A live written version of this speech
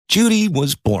Judy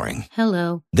was boring.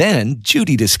 Hello. Then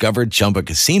Judy discovered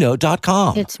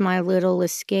ChumbaCasino.com. It's my little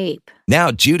escape. Now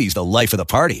Judy's the life of the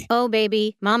party. Oh,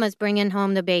 baby, mama's bringing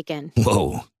home the bacon.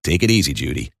 Whoa, take it easy,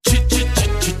 Judy.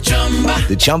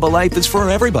 The Chumba life is for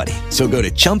everybody. So go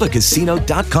to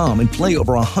ChumbaCasino.com and play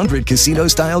over 100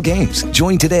 casino-style games.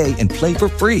 Join today and play for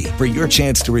free for your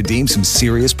chance to redeem some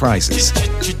serious prizes.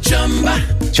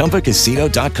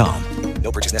 ChumbaCasino.com.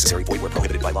 No purchase necessary. Void where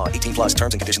prohibited by law. 18 plus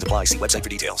terms and conditions apply. See website for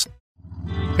details.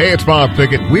 Hey, it's Bob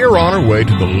Pickett. We're on our way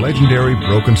to the legendary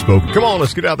Broken Spoke. Come on,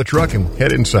 let's get out of the truck and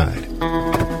head inside. We'll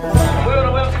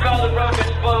call the Broken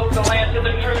Spoke, the land of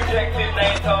the true Texas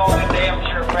ain't all, and damn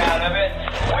sure proud of it.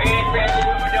 We ain't ready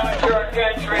what we're doing to our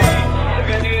country. The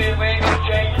good news, we ain't gonna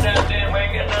change nothing. We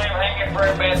ain't gonna hanging for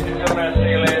a basket till I see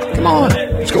you later. Come on,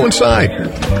 let's go inside.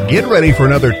 Get ready for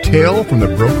another Tale from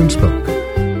the Broken Spoke.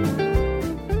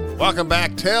 Welcome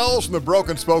back, Tales from the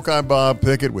Broken Spoke. I'm Bob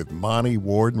Pickett with Monty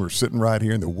Warden. We're sitting right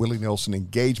here in the Willie Nelson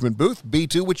Engagement Booth,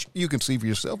 B2, which you can see for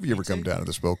yourself if you ever come down to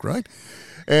the Spoke, right?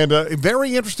 And a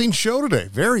very interesting show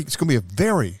today. It's going to be a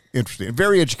very interesting,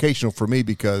 very educational for me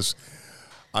because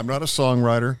I'm not a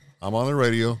songwriter. I'm on the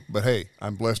radio, but hey,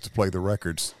 I'm blessed to play the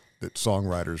records that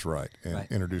songwriters write and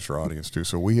introduce our audience to.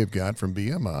 So we have got from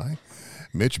BMI,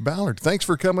 Mitch Ballard. Thanks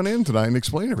for coming in tonight and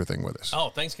explaining everything with us. Oh,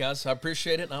 thanks, guys. I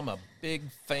appreciate it. I'm a big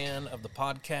fan of the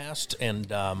podcast,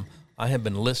 and I have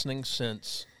been listening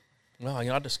since,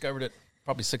 I discovered it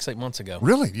probably 6-8 months ago.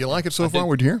 Really? You like it so far?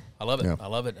 Would you hear? I love it. Yeah. I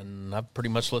love it, and I've pretty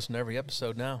much listened to every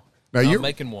episode now. Now I'm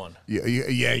making one. Yeah,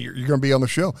 you're going to be on the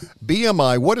show.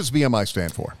 BMI, what does BMI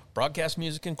stand for? Broadcast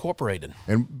Music Incorporated.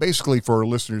 And basically, for our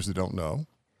listeners that don't know,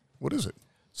 what is it?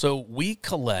 So we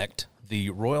collect the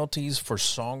royalties for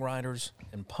songwriters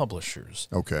and publishers.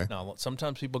 Okay. Now,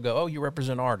 sometimes people go, oh, you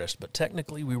represent artists, but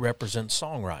technically we represent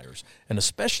songwriters. And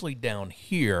especially down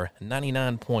here,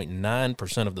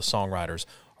 99.9% of the songwriters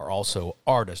are also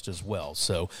artists as well.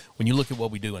 So when you look at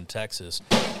what we do in Texas,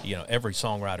 every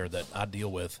songwriter that I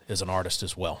deal with is an artist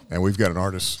as well. And we've got an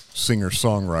artist, singer,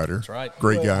 songwriter. That's right.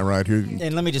 Great guy right here.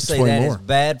 And let me just say that it's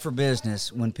bad for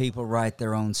business when people write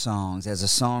their own songs. As a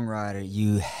songwriter,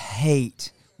 you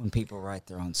hate when people write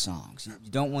their own songs. You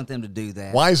don't want them to do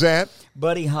that. Why is that?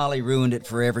 Buddy Holly ruined it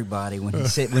for everybody when he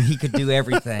said when he could do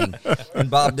everything, and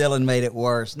Bob Dylan made it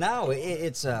worse. No,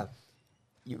 it's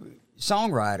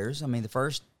songwriters. I mean, the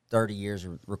first 30 years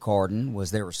of recording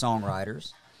there were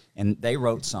songwriters, and they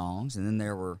wrote songs, and then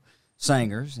there were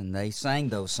singers, and they sang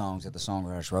those songs that the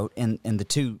songwriters wrote, and the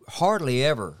two hardly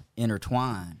ever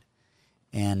intertwined.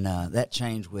 And that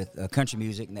changed with country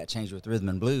music, and that changed with rhythm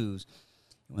and blues.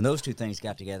 When those two things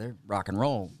got together, rock and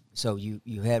roll. So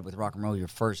you had with rock and roll your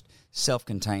first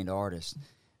self-contained artist,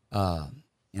 and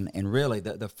really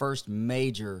the first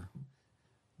major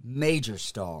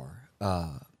star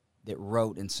that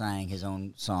wrote and sang his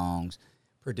own songs,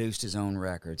 produced his own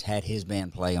records, had his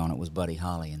band play on it was Buddy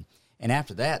Holly. And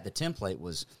after that, the template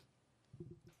was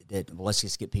that let's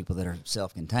just get people that are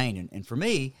self-contained. And for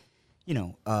me,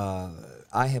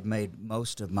 I have made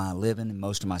most of my living and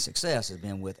most of my success has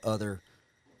been with other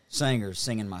singers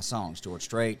singing my songs. George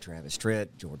Strait, Travis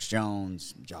Tritt, George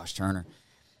Jones, Josh Turner.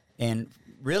 And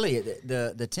really,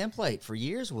 the template for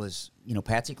years was,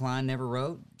 Patsy Cline never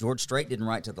wrote. George Strait didn't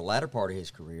write to the latter part of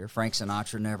his career. Frank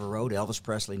Sinatra never wrote. Elvis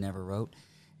Presley never wrote.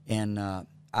 And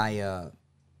the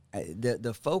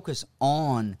focus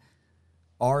on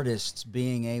artists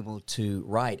being able to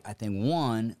write, I think,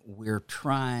 one, we're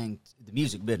trying, the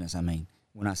music business, I mean,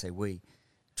 when I say we,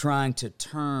 trying to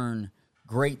turn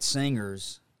great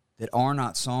singers that are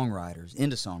not songwriters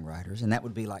into songwriters, and that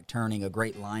would be like turning a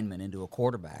great lineman into a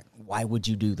quarterback. Why would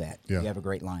you do that? Yeah. You have a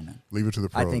great lineman. Leave it to the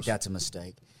pros. I think that's a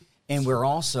mistake. And we're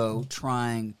also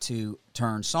trying to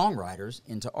turn songwriters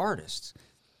into artists.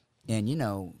 And,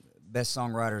 two best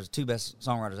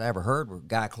songwriters I ever heard were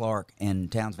Guy Clark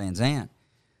and Townes Van Zandt.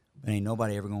 But ain't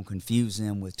nobody ever going to confuse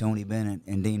them with Tony Bennett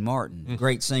and Dean Martin.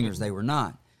 Great singers they were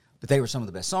not. But they were some of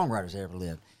the best songwriters that ever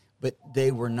lived. But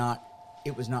they were not.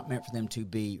 It was not meant for them to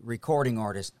be recording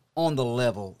artists on the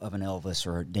level of an Elvis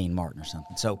or a Dean Martin or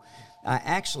something. So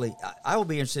I will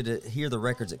be interested to hear the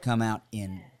records that come out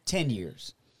in 10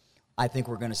 years. I think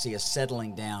we're going to see a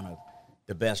settling down of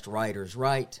the best writers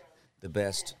write, the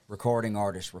best recording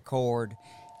artists record,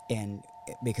 and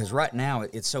because right now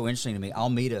it's so interesting to me. I'll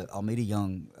meet a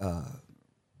young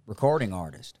recording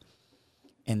artist,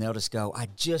 and they'll just go, I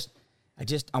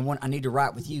need to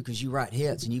write with you because you write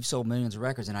hits and you've sold millions of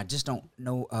records, and I just don't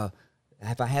know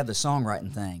if I have the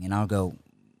songwriting thing. And I'll go,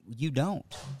 you don't.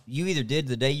 You either did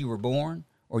the day you were born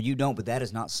or you don't, but that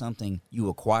is not something you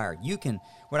acquire. You can,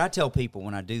 what I tell people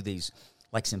when I do these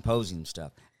like symposium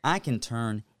stuff, I can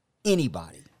turn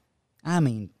anybody I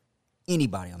mean,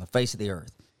 anybody on the face of the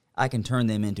earth, I can turn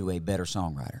them into a better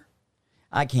songwriter.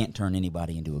 I can't turn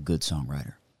anybody into a good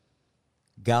songwriter.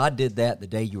 God did that the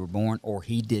day you were born, or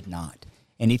he did not.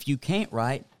 And if you can't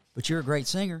write, but you're a great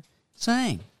singer,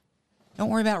 sing. Don't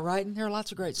worry about writing. There are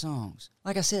lots of great songs.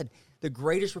 Like I said, the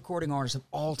greatest recording artist of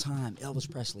all time, Elvis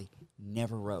Presley,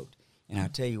 never wrote. And I'll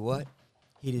tell you what,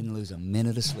 he didn't lose a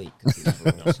minute of sleep.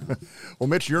 Well,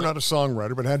 Mitch, you're not a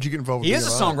songwriter, but how'd you get involved with He is a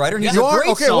BMI? songwriter, and he's You a are? great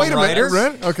Okay, songwriter. wait a minute.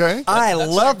 Red? Okay. I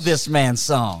love this man's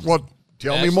song. Well,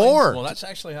 tell me Actually, more. Well, that's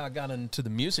actually how I got into the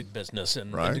music business.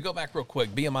 And Right. to go back real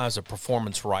quick, BMI is a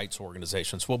performance rights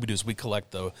organization. So what we do is we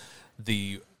collect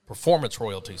the performance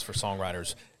royalties for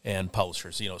songwriters and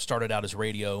publishers. You know, it started out as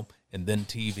radio and then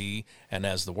TV, and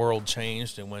as the world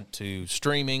changed, it went to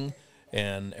streaming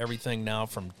and everything now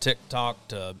from TikTok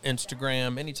to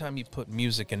Instagram. Anytime you put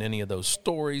music in any of those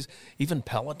stories, even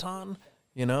Peloton,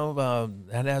 you know,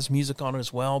 that has music on it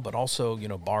as well, but also, you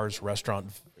know, bars,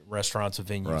 restaurants and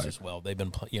venues Right. as well. They've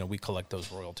been, you know, we collect those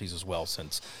royalties as well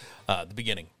since the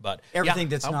beginning. But Everything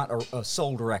yeah, that's not a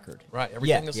sold record. Right,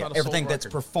 everything that's not a sold everything that's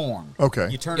record. performed. Okay.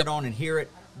 You turn it on and hear it.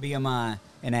 BMI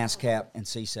and ASCAP and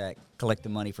CSAC collect the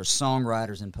money for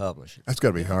songwriters and publishers. That's got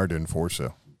to be hard to enforce,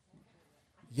 though.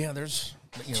 Yeah, there's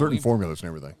Certain formulas and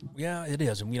everything. Yeah, it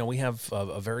is, and you know we have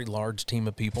a very large team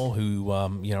of people who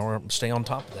you know stay on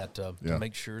top of that to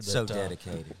make sure that So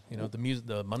dedicated. You know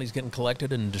the money's getting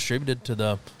collected and distributed to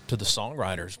the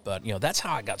songwriters. But you know that's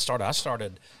how I got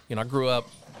started. I grew up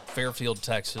Fairfield,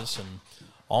 Texas, and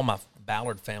all my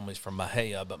Ballard family's from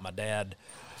Mahia, but my dad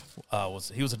was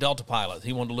a Delta pilot.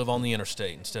 He wanted to live on the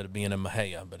interstate instead of being in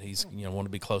Mahia, but he's wanted to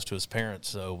be close to his parents,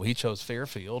 so he chose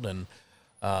Fairfield. And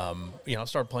I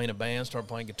started playing in bands, started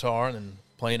playing guitar, and then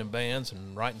playing in bands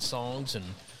and writing songs,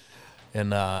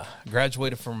 and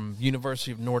graduated from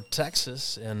University of North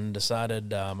Texas and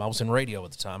decided I was in radio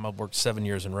at the time. I worked 7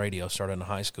 years in radio, started in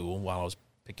high school while I was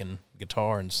picking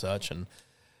guitar and such, and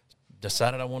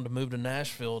decided I wanted to move to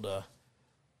Nashville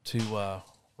to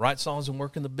write songs and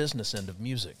work in the business end of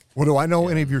music. Well, do I know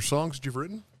any of your songs that you've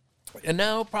written? And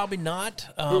no, probably not.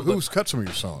 Who's cut some of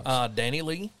your songs? Danny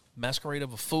Lee, Masquerade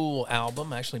of a Fool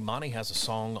album. Actually, Monty has a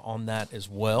song on that as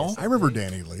well. I remember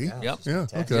Danny Lee. Yep. Yeah,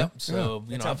 okay. Yep. So,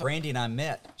 That's how Brandy and I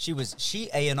met. She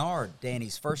A&R'd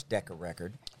Danny's first Decca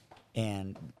record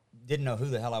and didn't know who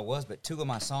the hell I was, but two of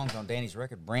my songs on Danny's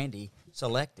record, Brandy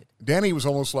selected. Danny was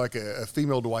almost like a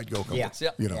female Dwight Yoakam. Yeah.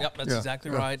 Yep, You know. yep, that's Yeah, exactly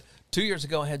yeah. right. 2 years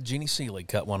ago, I had Jeannie Seeley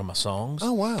cut one of my songs.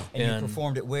 Oh, wow. And you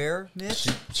performed it where, Mitch?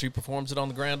 She performs it on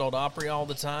the Grand Ole Opry all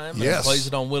the time. Yes. And plays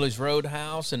it on Willie's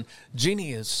Roadhouse. And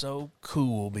Jeannie is so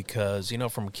cool because,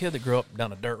 from a kid that grew up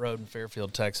down a dirt road in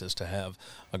Fairfield, Texas, to have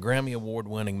a Grammy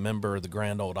Award-winning member of the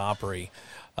Grand Ole Opry.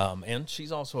 And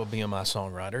she's also a BMI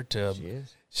songwriter. She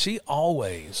is. She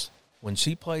always, when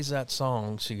she plays that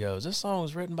song, she goes, "This song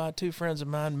was written by two friends of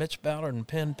mine, Mitch Ballard and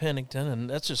Penn Pennington." And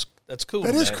that's cool.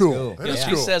 That is man. cool. That Yeah. is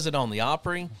She cool. says it on the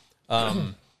Opry.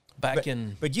 But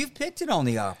you've picked it on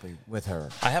the Opry with her.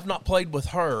 I have not played with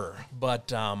her,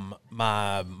 but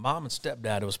my mom and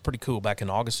stepdad, it was pretty cool. Back in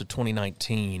August of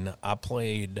 2019, I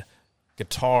played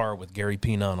guitar with Gary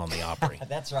P. Nunn on the Opry.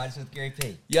 That's right. It's with Gary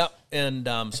P. Yep,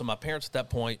 and so my parents at that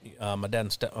point, my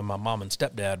mom and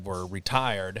stepdad were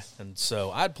retired, and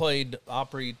so I'd played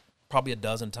Opry probably a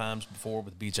dozen times before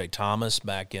with B.J. Thomas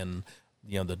back in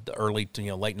the early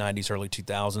late 90s, early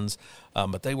 2000s,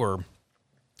 but they were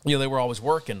always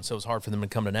working, so it was hard for them to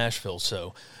come to Nashville.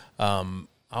 So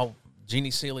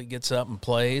Jeannie Seeley gets up and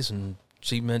plays, and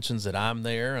she mentions that I'm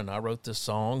there, and I wrote this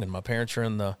song, and my parents are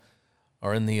in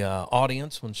the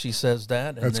audience when she says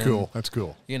that. And That's then, cool. That's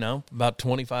cool. About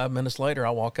 25 minutes later,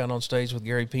 I walk out on stage with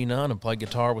Gary P. Nunn and play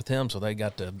guitar with him, so they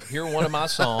got to hear one of my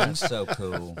songs. So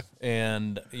cool.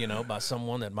 And, by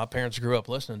someone that my parents grew up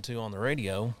listening to on the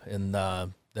radio, and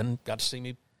then got to see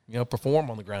me,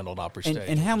 perform on the Grand Ole Opry stage.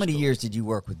 And how which was many cool. years did you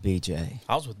work with BJ?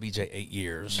 I was with BJ 8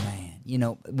 years.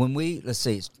 Man, when let's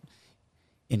see,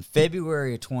 in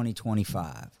February of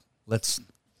 2025, let's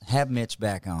have Mitch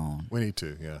back on. We need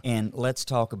to, yeah. And let's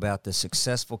talk about the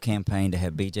successful campaign to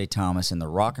have B.J. Thomas in the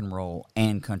Rock and Roll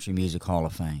and Country Music Hall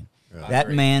of Fame. Yeah. That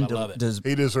agree. man I love it.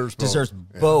 He deserves both. deserves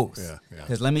Yeah, both. yeah, yeah.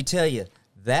 Because let me tell you,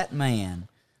 that man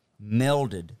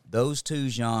melded those two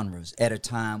genres at a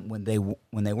time when they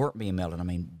weren't being melded. I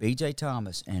mean, B.J.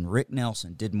 Thomas and Rick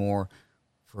Nelson did more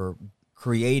for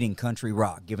creating country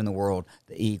rock, giving the world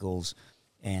the Eagles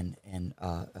and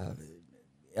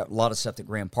a lot of stuff that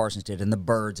Graham Parsons did, and the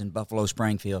Byrds in Buffalo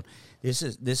Springfield. This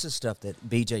is stuff that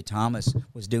B.J. Thomas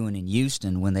was doing in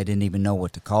Houston when they didn't even know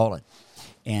what to call it.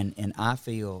 And I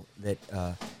feel that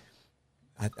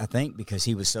I think because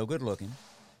he was so good looking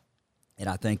And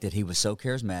I think that he was so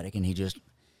charismatic, and he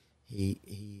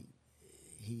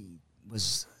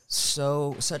was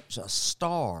such a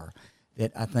star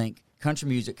that I think country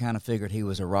music kind of figured he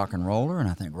was a rock and roller, and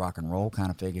I think rock and roll kind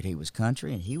of figured he was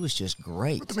country, and he was just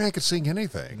great. But the man could sing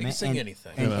anything. He could sing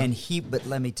anything. But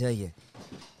let me tell you,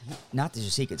 not that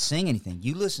just he could sing anything.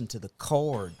 You listen to the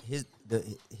chord,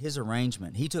 his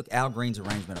arrangement. He took Al Green's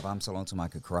arrangement of "I'm So Lonesome I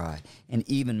Could Cry" and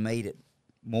even made it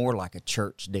more like a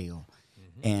church deal.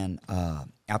 And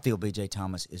I feel B.J.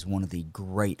 Thomas is one of the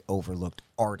great overlooked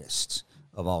artists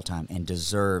of all time and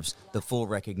deserves the full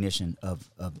recognition of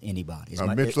anybody.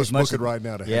 Mitch, let's book it right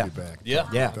now to have you back.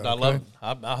 Yeah. I love it.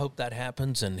 I hope that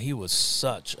happens. And he was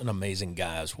such an amazing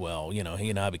guy as well. You know,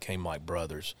 he and I became like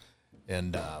brothers.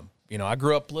 And, you know, I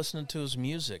grew up listening to his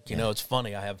music. You know, it's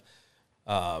funny. I have,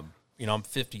 you know, I'm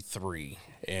 53.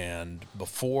 And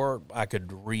before I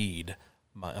could read,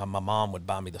 my mom would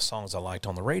buy me the songs I liked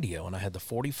on the radio. And I had the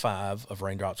 45 of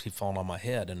Raindrops Keep Falling on My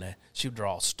Head. And she would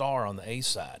draw a star on the A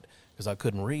side, because I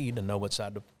couldn't read and know what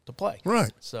side to play.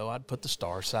 Right. So I'd put the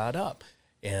star side up.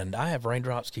 And I have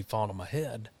Raindrops Keep Falling on My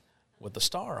Head with the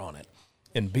star on it.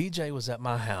 And BJ was at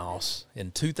my house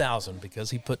in 2000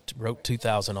 because he wrote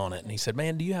 2000 on it. And he said,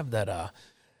 man, do you have that,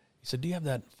 he said, do you have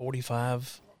that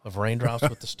 45 of Raindrops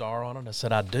with the star on it? I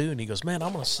said, I do. And he goes, man,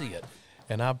 I'm going to see it.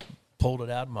 And I pulled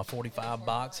it out of my 45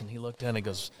 box, and he looked at it and he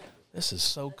goes, this is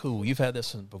so cool. You've had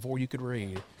this before you could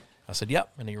read. I said,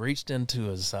 yep. And he reached into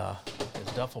his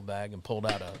duffel bag and pulled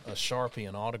out a Sharpie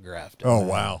and autographed it. Oh,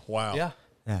 wow. Yeah.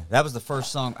 Yeah, that was the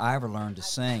first song I ever learned to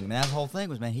sing. Man, that whole thing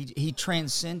was, man, he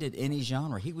transcended any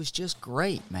genre. He was just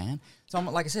great, man. It's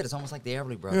almost, like I said, it's almost like the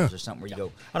Everly Brothers or something where you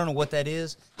go, I don't know what that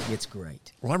is. It's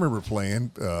great. Well, I remember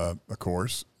playing, of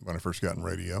course, when I first got in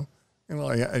radio. And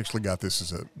I actually got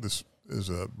this as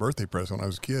a birthday present when I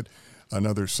was a kid.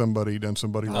 Another Somebody Done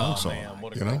Somebody Wrong song. Man,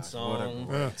 what a great song. What a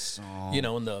great song. You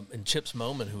know, in Chip's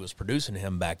Moment, who was producing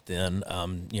him back then,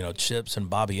 you know, Chips and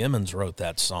Bobby Emmons wrote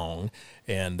that song,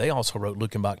 and they also wrote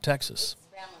Luckenbach, Texas.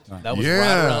 That was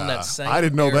right around that same I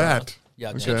didn't know era. that. Yeah,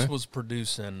 Okay. Chips was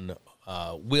producing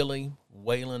Willie,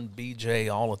 Waylon,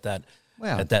 BJ, all at that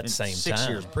Well, at that same 6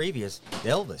 time. years previous,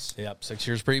 Elvis. Yep, 6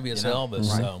 years previous, You know, Elvis.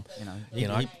 right.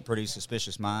 So, He produced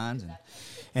Suspicious Minds.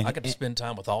 And I got to spend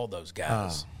time with all those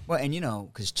guys. Well, and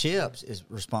because Chips is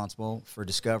responsible for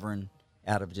discovering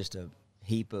out of just a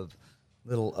heap of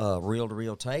little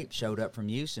reel-to-reel tape showed up from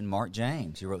Houston, Mark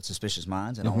James. He wrote Suspicious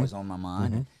Minds and Always on My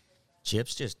Mind. And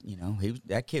Chips just,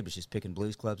 that kid was just picking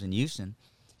blues clubs in Houston.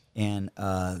 And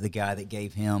the guy that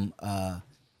gave him the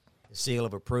seal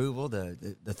of approval,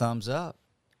 the thumbs up,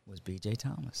 was B.J.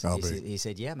 Thomas. He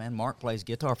said, yeah, man, Mark plays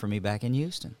guitar for me back in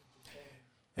Houston.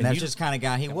 And that's just the kind of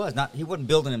guy he was. He wasn't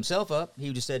building himself up.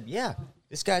 He just said, yeah,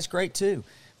 this guy's great too.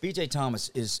 B.J. Thomas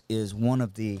is one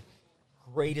of the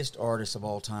greatest artists of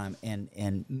all time,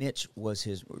 and Mitch was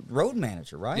his road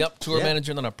manager, right? Yep, tour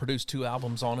manager, and then I produced 2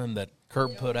 albums on him that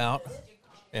Curb put out,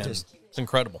 and it's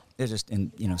incredible. They're just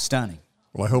stunning.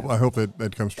 Well, I hope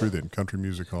that comes true then. Country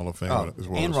Music Hall of Fame as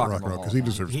well and as rock and roll, because he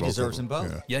deserves both. He deserves them both.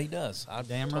 Yeah. Yeah, he does. I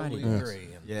Damn totally right he agree.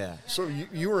 Yeah. So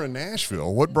you were in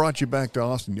Nashville. What brought you back to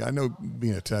Austin? I know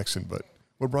being a Texan, but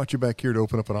what brought you back here to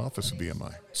open up an office at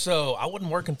BMI? So I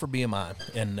wasn't working for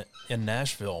BMI in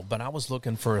Nashville, but I was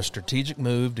looking for a strategic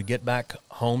move to get back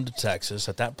home to Texas.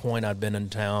 At that point, I'd been in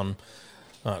town,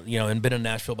 and been in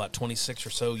Nashville about 26 or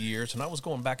so years, and I was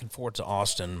going back and forth to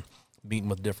Austin, meeting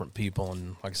with different people,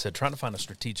 and like I said, trying to find a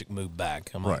strategic move back.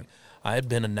 Right. I had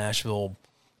been in Nashville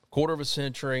quarter of a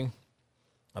century.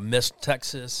 I missed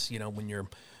Texas.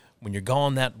 When you're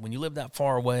gone when you live that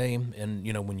far away,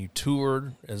 and when you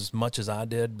toured as much as I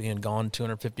did, being gone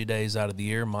 250 days out of the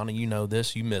year, Monty, you know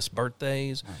this. You miss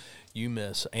birthdays, you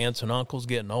miss aunts and uncles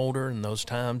getting older, and those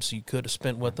times you could have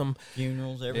spent with them.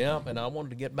 Funerals, everything. Yeah, and I wanted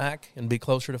to get back and be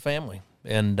closer to family,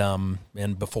 and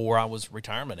before I was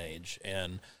retirement age,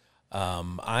 and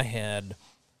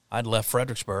I'd left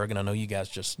Fredericksburg, and I know you guys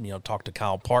just talked to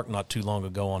Kyle Park not too long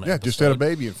ago on it. Yeah, just had a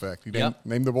baby. In fact, he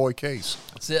named the boy Case.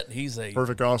 That's it. He's a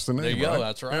perfect Austin name. There you go. Right?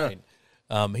 That's right.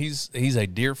 Yeah. He's a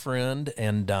dear friend,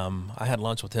 and I had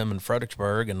lunch with him in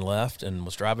Fredericksburg and left and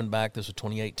was driving back. This was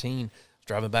 2018. Was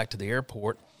driving back to the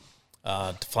airport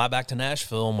to fly back to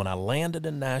Nashville. And when I landed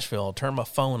in Nashville, I turned my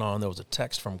phone on. There was a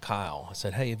text from Kyle. I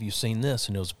said, "Hey, have you seen this?"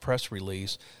 And it was a press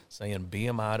release saying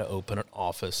BMI to open an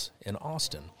office in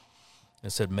Austin. It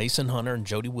said Mason Hunter and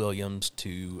Jody Williams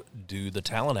to do the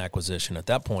talent acquisition. At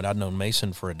that point, I'd known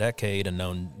Mason for a decade and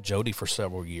known Jody for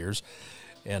several years.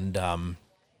 And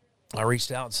I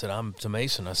reached out and said, I'm to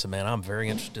Mason. I said, man, I'm very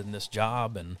interested in this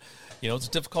job. And, it's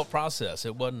a difficult process.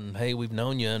 It wasn't, hey, we've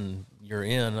known you and you're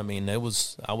in. I mean, there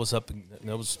was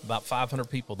about 500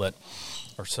 people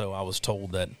I was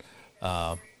told that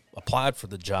applied for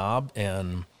the job.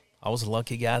 And I was a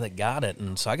lucky guy that got it.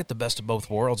 And so I get the best of both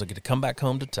worlds. I get to come back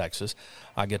home to Texas.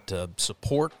 I get to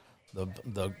support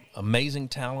the amazing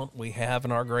talent we have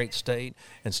in our great state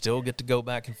and still get to go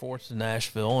back and forth to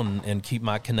Nashville and keep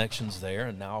my connections there.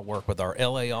 And now I work with our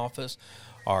L.A. office,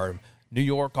 our New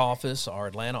York office, our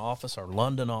Atlanta office, our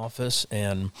London office.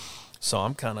 And so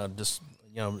I'm kind of just,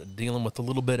 dealing with a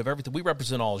little bit of everything. We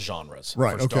represent all genres,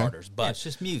 right, for starters. But it's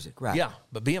just music, right? Yeah,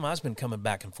 but BMI's been coming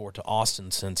back and forth to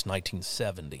Austin since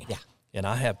 1970. Yeah. And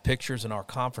I have pictures in our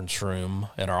conference room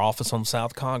at our office on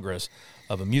South Congress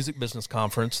of a music business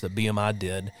conference that BMI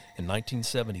did in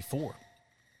 1974.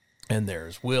 And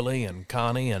there's Willie and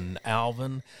Connie and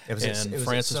Alvin and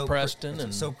Francis Preston.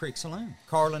 And Soap Creek Saloon.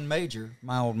 Carlin Major,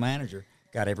 my old manager,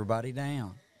 got everybody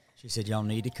down. She said, y'all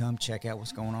need to come check out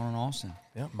what's going on in Austin.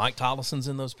 Yeah, Mike Tollison's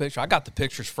in those pictures. I got the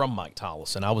pictures from Mike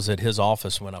Tollison. I was at his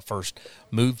office when I first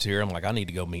moved here. I'm like, I need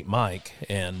to go meet Mike.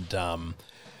 And,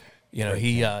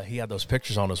 he had those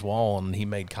pictures on his wall, and he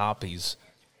made copies,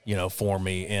 for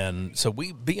me. And so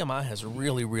BMI has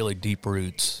really, really deep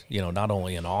roots, not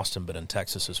only in Austin but in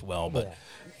Texas as well. But,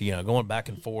 going back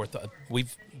and forth,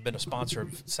 we've been a sponsor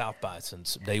of South by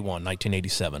since day one,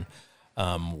 1987.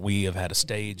 We have had a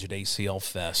stage at ACL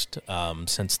Fest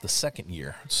since the second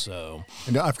year. So,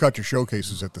 and I've got your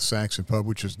showcases at the Saxon Pub,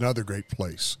 which is another great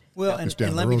place. Well,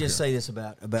 and let me just say this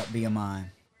about BMI.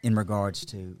 In regards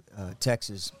to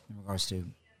Texas, in regards to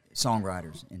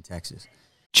songwriters in Texas.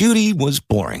 Judy was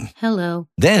boring. Hello.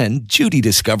 Then Judy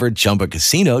discovered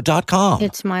ChumbaCasino.com.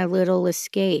 It's my little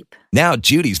escape. Now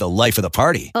Judy's the life of the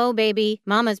party. Oh, baby,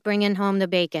 mama's bringing home the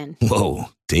bacon. Whoa,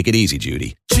 take it easy,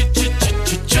 Judy.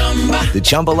 The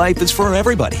Chumba life is for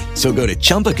everybody. So go to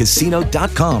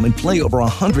ChumbaCasino.com and play over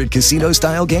 100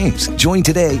 casino-style games. Join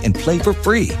today and play for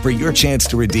free for your chance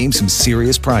to redeem some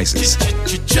serious prizes.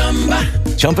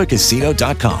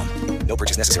 ChumbaCasino.com. No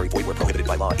purchase necessary. Void where prohibited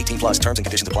by law. 18+ terms and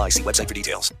conditions apply. See website for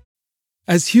details.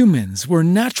 As humans, we're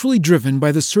naturally driven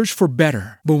by the search for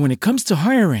better. But when it comes to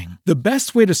hiring, the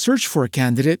best way to search for a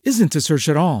candidate isn't to search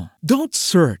at all. Don't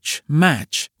search,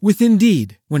 match with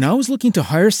Indeed. When I was looking to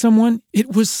hire someone,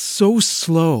 it was so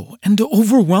slow and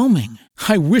overwhelming.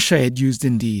 I wish I had used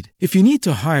Indeed. If you need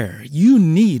to hire, you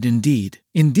need Indeed.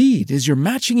 Indeed is your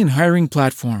matching and hiring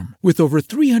platform with over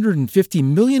 350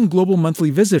 million global monthly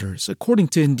visitors, according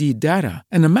to Indeed data,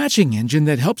 and a matching engine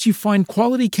that helps you find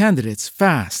quality candidates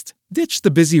fast. Ditch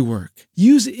the busy work.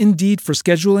 Use Indeed for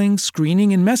scheduling,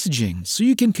 screening, and messaging so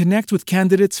you can connect with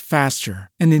candidates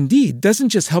faster. And Indeed doesn't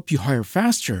just help you hire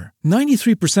faster.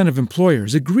 93% of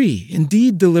employers agree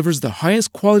Indeed delivers the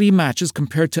highest quality matches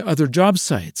compared to other job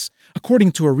sites,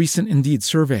 according to a recent Indeed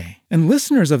survey. And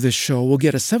listeners of this show will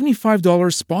get a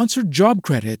 $75 sponsored job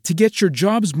credit to get your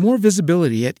jobs more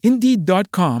visibility at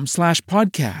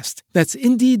Indeed.com/podcast. That's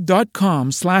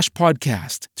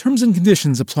Indeed.com/podcast. Terms and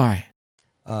conditions apply.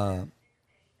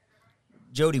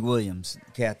 Jody Williams,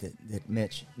 the cat that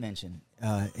Mitch mentioned,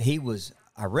 he was,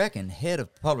 I reckon, head of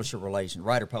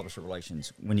writer-publisher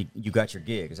relations when you got your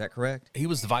gig. Is that correct? He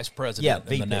was the vice president in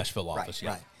the VP. Nashville office.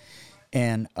 Right.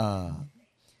 And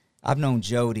I've known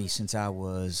Jody since I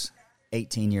was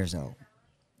 18 years old.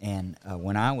 And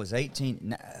when I was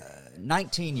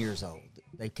 19 years old,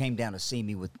 they came down to see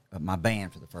me with my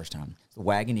band for the first time. The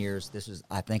Wagoneers. This was,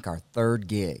 I think, our third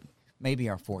gig, maybe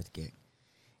our fourth gig.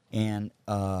 And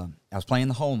I was playing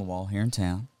the Hole in the Wall here in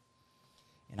town.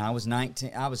 And I was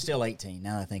 19. I was still 18,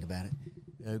 now that I think about it.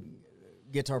 The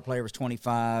guitar player was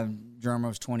 25, drummer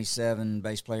was 27,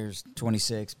 bass player's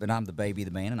 26. But I'm the baby of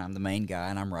the band, and I'm the main guy,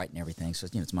 and I'm writing everything. So,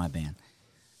 it's my band.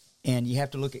 And you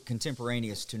have to look at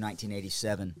contemporaneous to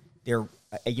 1987.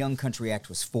 A Young Country Act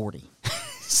was 40.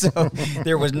 So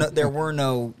there were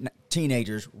no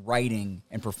teenagers writing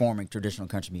and performing traditional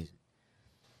country music.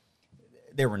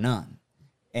 There were none.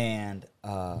 And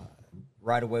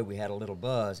right away we had a little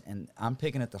buzz, and I'm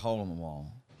picking at the Hole in the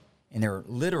Wall, and there are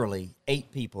literally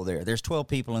 8 people there. There's 12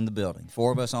 people in the building,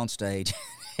 4 of us on stage,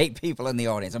 8 people in the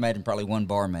audience. I imagine probably one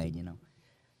barmaid,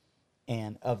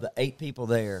 And of the 8 people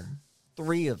there,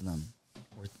 3 of them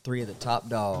were 3 of the top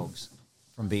dogs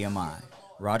from BMI.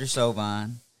 Roger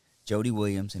Sovine, Jody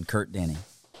Williams, and Kurt Denny.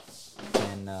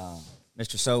 And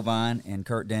Mr. Sovine and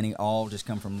Kurt Denny all just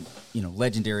come from,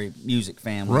 legendary music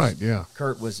families. Right, yeah.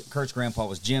 Kurt's grandpa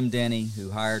was Jim Denny,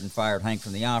 who hired and fired Hank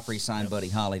from the Opry, signed Buddy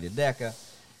Holly to Decca.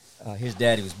 His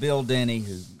daddy was Bill Denny,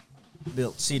 who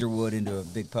built Cedarwood into a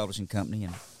big publishing company.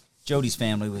 And Jody's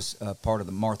family was part of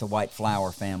the Martha White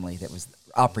Flower family that was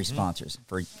Opry sponsors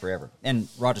for forever. And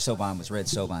Roger Sovine was Red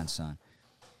Sovine's son.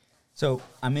 So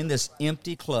I'm in this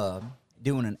empty club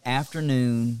doing an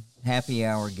afternoon happy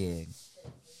hour gig.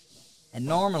 And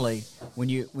normally when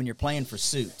you're playing for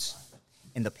Suits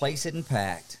and the place isn't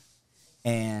packed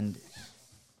and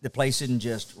the place isn't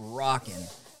just rocking,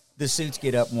 the Suits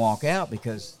get up and walk out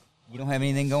because you don't have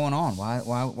anything going on.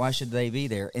 Why should they be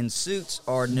there? And Suits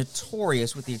are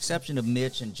notorious, with the exception of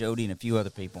Mitch and Jody and a few other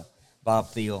people, Bob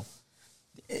Thiel.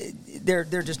 They're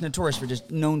just notorious for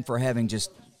just known for having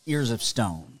just ears of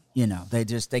stone. You know, they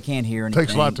can't hear anything. It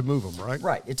takes a lot to move them, right?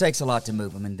 Right. It takes a lot to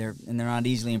move them, and they're not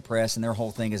easily impressed. And their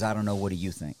whole thing is, I don't know, what do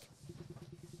you think?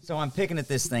 So I'm picking at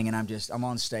this thing, and I'm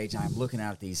on stage, and I'm looking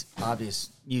out at these obvious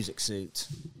music Suits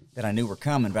that I knew were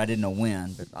coming, but I didn't know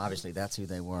when. But obviously, that's who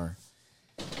they were.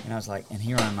 And I was like, and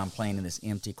here I'm playing in this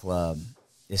empty club.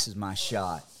 This is my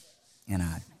shot, and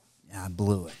I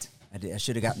blew it. I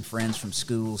should have gotten friends from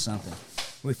school, something.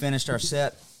 We finished our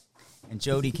set, and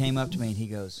Jody came up to me, and he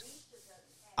goes,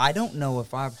 I don't know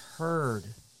if I've heard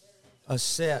a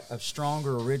set of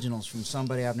stronger originals from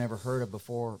somebody I've never heard of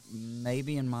before,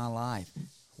 maybe in my life.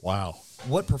 Wow.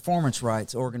 What performance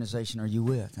rights organization are you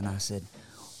with? And I said,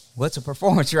 what's a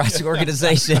performance rights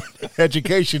organization?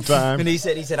 Education time. And he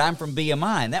said, I'm from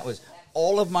BMI. And that was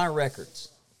all of my records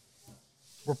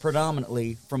were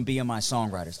predominantly from BMI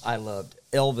songwriters. I loved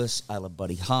Elvis. I loved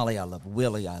Buddy Holly. I loved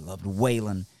Willie. I loved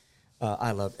Waylon.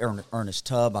 I loved Ernest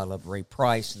Tubb. I loved Ray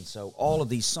Price. And so all of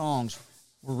these songs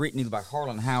were written either by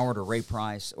Harlan Howard or Ray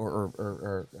Price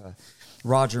or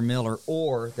Roger Miller,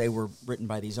 or they were written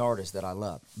by these artists that I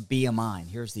love. BMI. And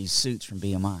here's these Suits from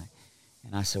BMI.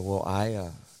 And I said, well,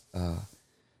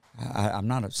 I'm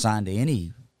not signed to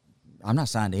anything.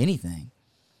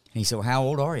 And he said, well, how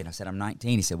old are you? And I said, I'm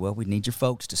 19. He said, well, we'd need your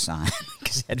folks to sign,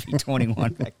 because you had to be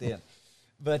 21 back then.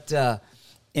 But,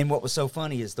 and what was so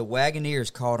funny is the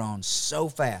Wagoneers caught on so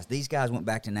fast. These guys went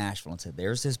back to Nashville and said,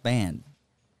 there's this band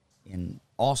in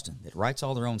Austin that writes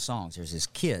all their own songs. There's this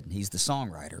kid, and he's the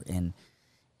songwriter. And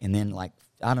then, like,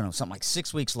 I don't know, something like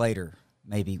 6 weeks later,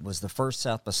 maybe, was the first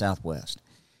South by Southwest.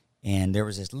 And there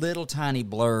was this little tiny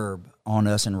blurb on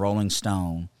us in Rolling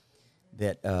Stone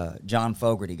that John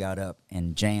Fogerty got up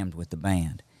and jammed with the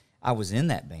band. I was in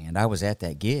that band. I was at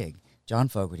that gig. John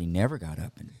Fogerty never got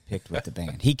up and picked with the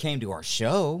band. He came to our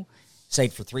show,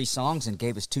 stayed for 3 songs, and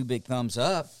gave us 2 big thumbs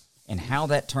up. And how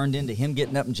that turned into him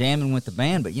getting up and jamming with the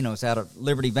band. But, you know, it's out of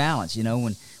Liberty Valance, you know,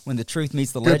 when the truth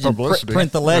meets the legend,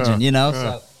 print the legend, you know.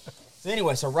 So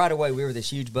anyway, so right away we were this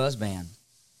huge buzz band.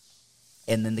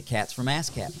 And then the Cats from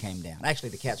ASCAP came down. Actually,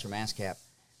 the Cats from ASCAP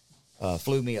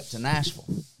flew me up to Nashville.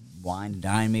 Wine and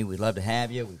dine me. We'd love to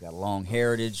have you. We've got a long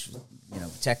heritage, you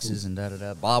know, Texas and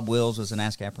da-da-da. Bob Wills was an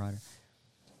ASCAP writer.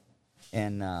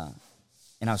 And I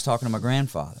was talking to my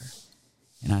grandfather.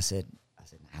 And I said,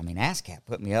 ASCAP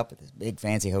put me up at this big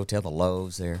fancy hotel, the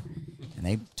Lowe's there. And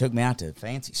they took me out to a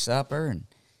fancy supper. And,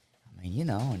 I mean, you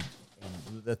know,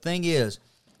 and the thing is,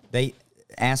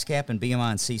 ASCAP and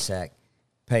BMI and CSAC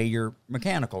pay your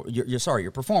mechanical,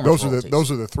 your performance royalties.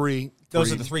 Those are the three.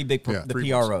 Those are the three big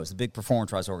PROs, the big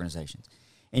performance rights organizations.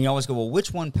 And you always go, well,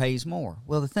 which one pays more?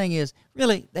 Well, the thing is,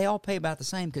 really, they all pay about the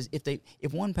same, because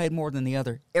if one paid more than the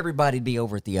other, everybody'd be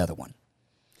over at the other one.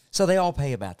 So they all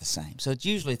pay about the same. So it's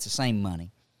usually the same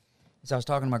money. So I was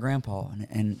talking to my grandpa,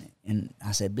 and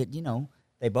I said, but, you know,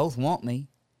 they both want me.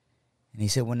 And he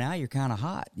said, well, now you're kind of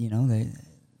hot. You know,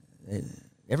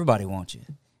 everybody wants you.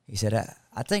 He said,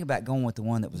 I think about going with the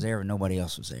one that was there and nobody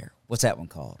else was there. What's that one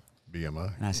called?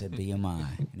 BMI. And I said,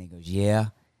 BMI. And he goes, yeah,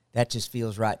 that just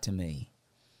feels right to me.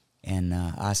 And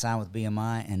I signed with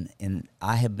BMI, and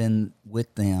I have been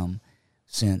with them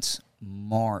since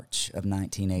March of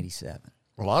 1987.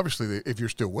 Well, obviously, if you're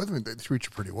still with them, they treat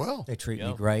you pretty well. They treat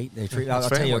me great. I'll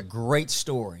tell you a great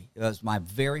story. It was my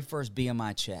very first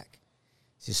BMI check.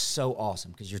 It's just so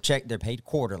awesome, because they're paid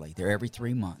quarterly. They're every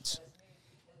 3 months.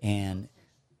 And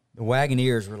the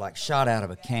Wagoneers were like shot out of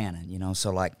a cannon, you know.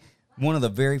 So, like, one of the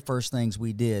very first things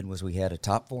we did was we had a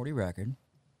top 40 record,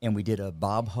 and we did a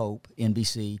Bob Hope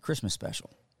NBC Christmas special.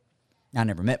 I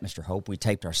never met Mr. Hope. We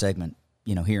taped our segment,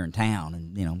 you know, here in town,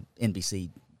 and, you know,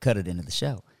 NBC cut it into the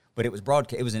show. But it was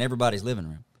broadcast. It was in everybody's living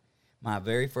room. My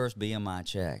very first BMI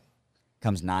check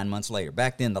comes 9 months later.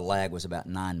 Back then, the lag was about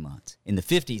 9 months. In the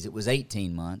 50s, it was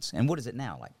 18 months. And what is it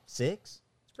now, like 6?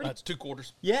 It's 2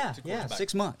 quarters. Yeah, 2 quarters back.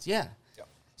 6 months, yeah.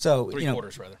 So, 3 you know,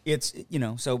 quarters, rather. It's, you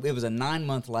know, so it was a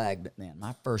 9-month lag. But man,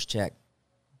 my first check,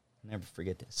 I'll never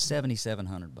forget this,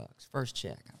 $7,700. First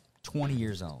check. I'm 20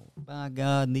 years old. By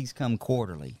God, and these come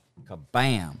quarterly.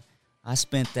 Kabam. I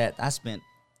spent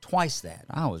twice that.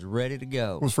 I was ready to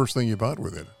go. What was the first thing you bought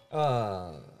with it?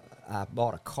 I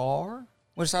bought a car,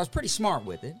 which I was pretty smart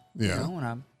with it. Yeah. You know, and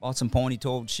I bought some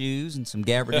pointy-toed shoes and some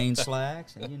gabardine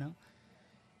slacks, and, you know.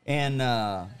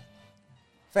 And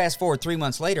fast forward 3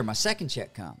 months later, my second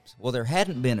check comes. Well, there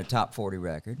hadn't been a top 40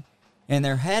 record, and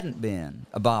there hadn't been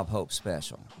a Bob Hope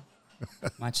special.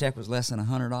 My check was less than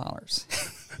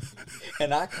 $100.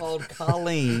 And I called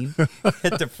Colleen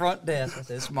at the front desk. I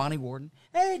said, "It's Monty Worden.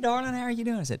 Hey, darling, how are you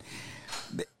doing?" I said,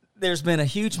 "There's been a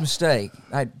huge mistake.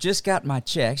 I just got my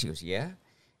check." She goes, "Yeah?"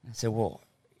 I said, "Well,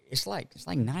 it's like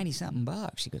 90-something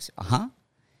bucks." She goes, "Uh-huh."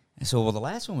 I said, "Well, the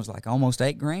last one was like almost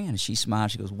 $8,000. And she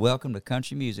smiled. She goes, "Welcome to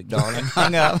country music, darling."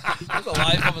 Hung up. That's the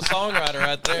life of a songwriter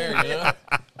right there, you know?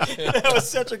 That was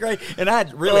such a great, and I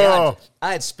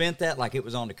had spent that like it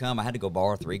was on to come. I had to go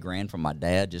borrow $3,000 from my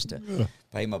dad just to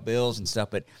pay my bills and stuff,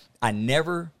 but I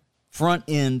never front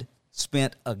end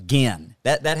spent again.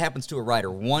 That happens to a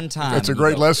writer one time. That's a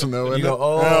great lesson, though. You Isn't go, it?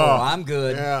 "Oh, Yeah. I'm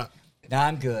good. Yeah.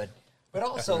 I'm good." But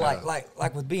also,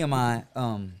 like with BMI,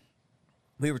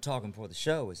 we were talking before the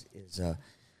show. Is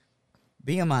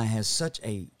BMI has such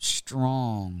a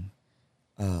strong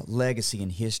legacy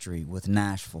and history with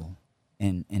Nashville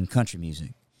and country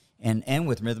music, and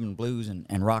with rhythm and blues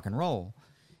and rock and roll,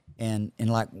 and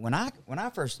like when I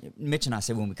first, Mitch and I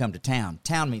said when we come to town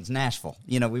means Nashville.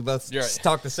 You know, we both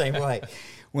talk the same way.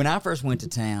 When I first went to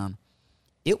town,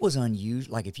 it was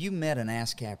unusual. Like if you met an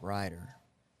ASCAP writer,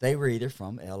 they were either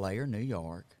from L.A. or New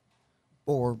York,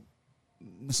 or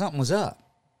something was up.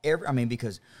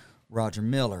 Because Roger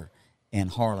Miller and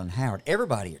Harlan Howard,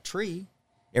 everybody at Tree,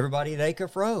 everybody at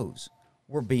Acuff Rose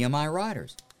were BMI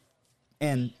writers.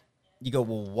 And you go,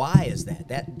 well, why is that?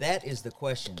 That is the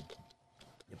question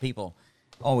that people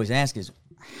always ask is,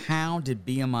 how did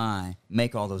BMI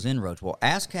make all those inroads? Well,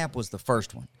 ASCAP was the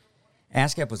first one.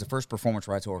 ASCAP was the first performance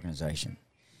rights organization.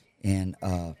 And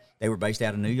they were based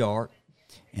out of New York.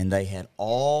 And they had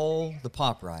all the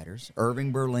pop writers,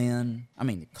 Irving Berlin,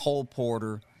 Cole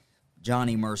Porter,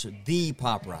 Johnny Mercer, the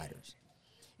pop writers.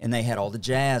 And they had all the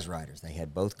jazz writers. They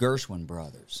had both Gershwin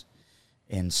brothers.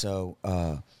 And so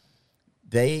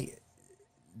they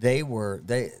were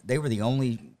the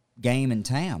only game in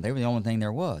town. They were the only thing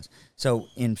there was. So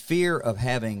in fear of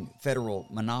having federal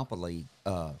monopoly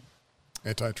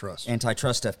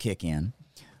antitrust stuff kick in,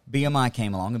 BMI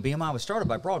came along, and BMI was started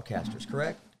by broadcasters,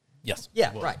 correct? Yes.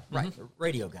 Yeah, right.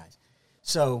 Radio guys.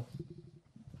 So,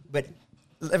 but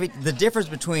the difference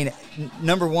between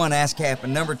number one ASCAP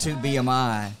and number two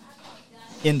BMI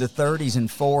in the 30s and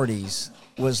 40s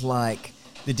was like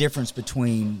the difference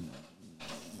between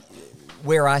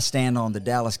where I stand on the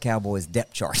Dallas Cowboys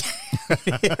depth chart.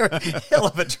 Hell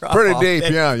of a drop. Pretty off deep,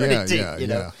 there. yeah. You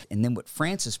know? And then what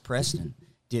Frances Preston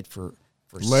did for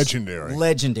Legendary.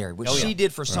 What she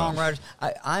did for songwriters.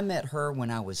 I met her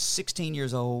when I was 16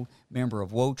 years old, member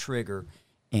of Woe Trigger,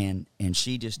 and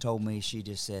she just told me, she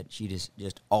just said, she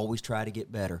just always try to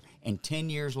get better. And 10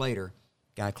 years later,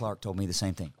 Guy Clark told me the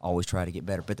same thing, always try to get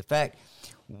better. But the fact,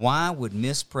 why would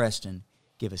Miss Preston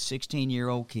give a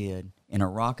 16-year-old kid in a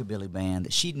rockabilly band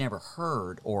that she'd never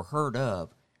heard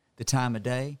of the time of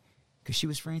day? Because she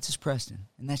was Frances Preston,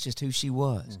 and that's just who she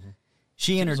was. Mm-hmm.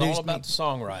 She introduced me. It was all about the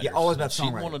songwriters. Yeah, always about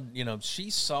songwriters. She wanted, she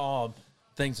saw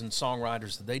things in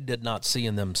songwriters that they did not see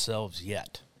in themselves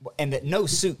yet, and that no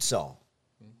suit saw.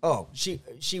 Oh,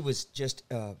 she was just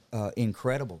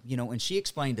incredible, And she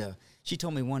explained she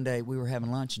told me one day we were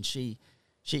having lunch, and she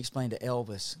explained to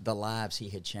Elvis the lives he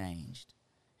had changed.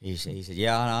 He said,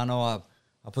 "Yeah, I know.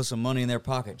 I put some money in their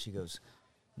pocket." She goes,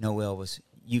 "No, Elvis,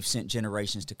 you've sent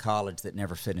generations to college that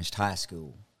never finished high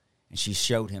school." And she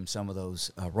showed him some of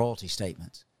those royalty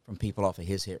statements from people off of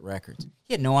his hit records.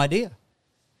 He had no idea.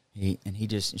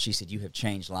 She said, "You have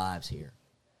changed lives here.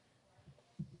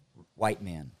 White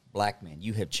men, black men,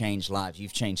 you have changed lives.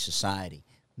 You've changed society."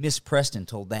 Miss Preston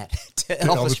told that to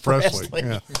Elvis Presley.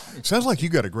 Yeah. Sounds like you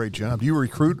got a great job. Do you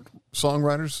recruit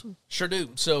songwriters? Sure do.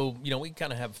 So, we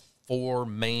kind of have four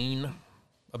main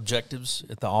objectives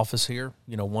at the office here.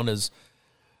 One is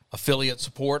affiliate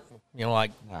support.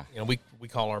 We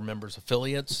call our members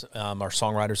affiliates, our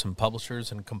songwriters and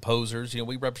publishers and composers.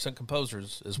 We represent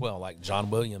composers as well, like John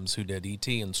Williams, who did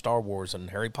E.T. and Star Wars and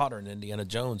Harry Potter and Indiana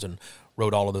Jones and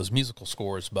wrote all of those musical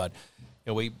scores. But,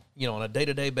 on a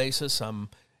day-to-day basis, I'm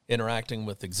interacting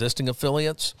with existing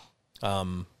affiliates.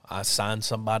 I signed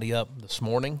somebody up this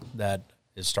morning that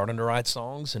is starting to write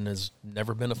songs and has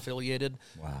never been affiliated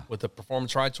with a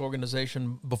performance rights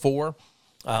organization before.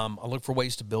 I look for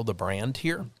ways to build a brand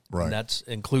here. Right. And that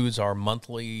includes our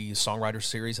monthly songwriter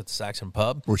series at the Saxon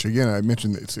Pub. Which, again, I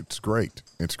mentioned it's great.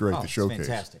 It's great, the showcase.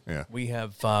 Fantastic. Yeah. We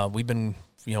have we've been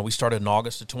we started in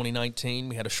August of 2019.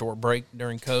 We had a short break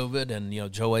during COVID, and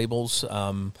Joe Abels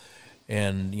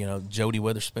and Jody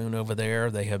Witherspoon over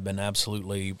there. They have been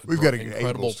absolutely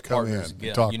incredible partners.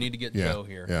 You need to get Joe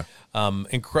here. Yeah.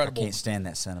 Incredible. I can't stand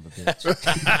that son of a bitch.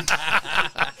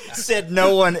 Said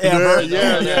no one ever.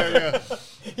 Yeah.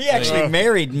 He actually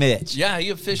married Mitch. Yeah,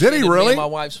 he officiated Did he really? me and my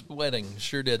wife's wedding.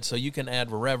 Sure did. So you can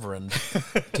add Reverend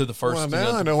to the first. Well,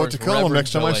 now I know what to call him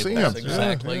next time I see him.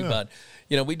 Exactly. Yeah.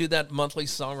 But we do that monthly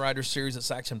songwriter series at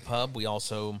Saxon Pub. We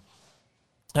also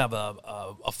have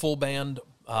a full band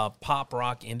pop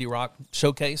rock, indie rock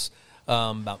showcase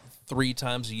about 3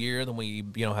 times a year. Then we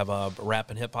have a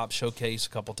rap and hip hop showcase a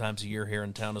couple times a year here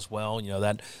in town as well.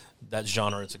 That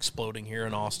genre is exploding here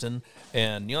in Austin,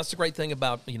 and that's the great thing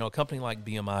about a company like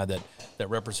BMI that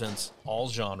represents all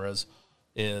genres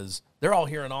is they're all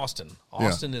here in Austin.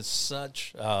 Austin is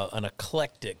such an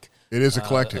eclectic. It is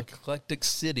eclectic. Eclectic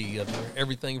city of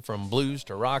everything from blues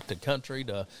to rock to country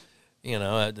to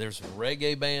there's a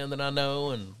reggae band that I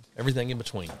know and everything in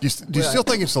between. Do you still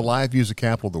think it's the live music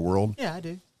capital of the world? Yeah, I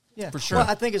do. Yeah, for sure. Well,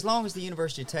 I think as long as the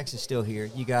University of Texas is still here,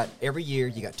 every year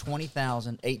you got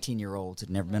 20,000 18-year-olds that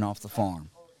have never been off the farm.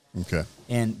 Okay.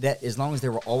 And that as long as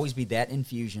there will always be that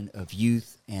infusion of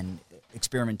youth and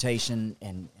experimentation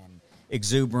and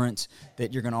exuberance,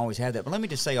 that you're going to always have that. But let me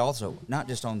just say also, not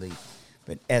just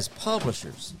but as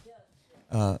publishers,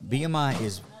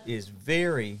 BMI is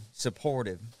very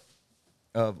supportive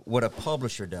of what a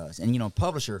publisher does. And,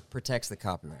 publisher protects the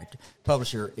copyright.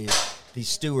 Publisher is the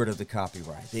steward of the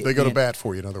copyright. They go to bat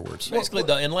for you, in other words. Basically,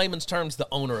 in layman's terms, the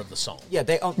owner of the song. Yeah,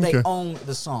 they own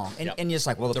the song. And it's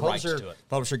like, well, the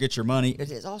publisher gets your money.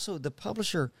 It's also, the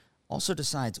publisher also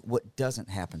decides what doesn't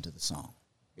happen to the song.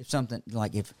 If something,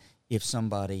 like if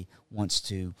somebody wants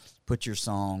to put your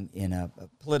song in a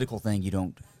political thing you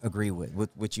don't agree with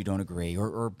which you don't agree,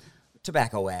 or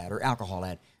tobacco ad or alcohol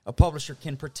ad, a publisher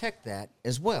can protect that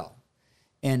as well.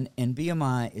 And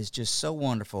BMI is just so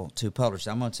wonderful to publish.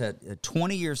 I'm going to say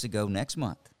 20 years ago next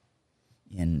month,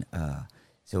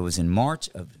 so it was in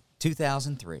March of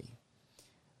 2003,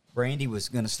 Brandy was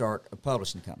going to start a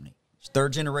publishing company. It's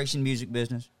third-generation music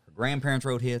business. Her grandparents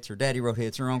wrote hits. Her daddy wrote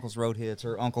hits. Her uncles wrote hits.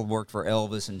 Her uncle worked for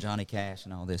Elvis and Johnny Cash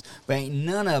and all this. But ain't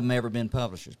none of them ever been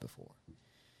publishers before.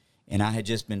 And I had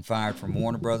just been fired from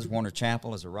Warner Brothers, Warner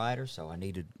Chappell as a writer, so I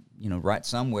needed, write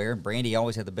somewhere. Brandy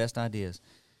always had the best ideas.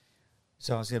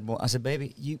 So I said,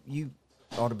 baby, you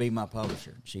ought to be my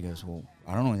publisher. She goes, well,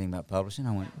 I don't know anything about publishing.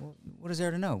 I went, well, what is there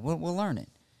to know? We'll learn it.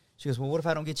 She goes, well, what if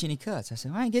I don't get you any cuts? I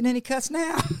said, well, I ain't getting any cuts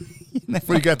now. What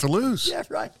you got to lose? Yeah,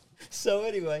 right. So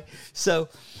anyway, so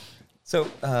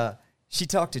she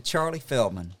talked to Charlie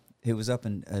Feldman, who was up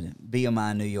in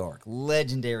BMI, New York.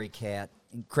 Legendary cat.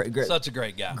 Such a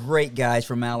great guy. Great guys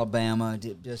from Alabama.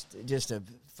 Just a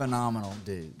phenomenal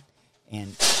dude.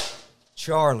 And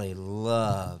Charlie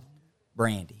loved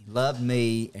Brandy, loved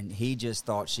me, and he just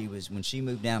thought she was, when she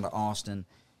moved down to Austin,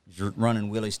 running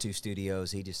Willie's 2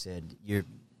 studios, he just said, you're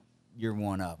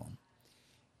one of them.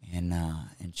 And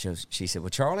she said, well,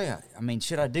 Charlie, I mean,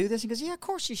 should I do this? He goes, yeah, of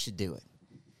course you should do it.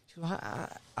 She goes,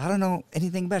 I don't know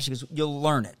anything about it. She goes, you'll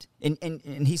learn it.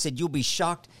 And he said, you'll be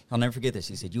shocked. I'll never forget this.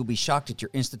 He said, you'll be shocked at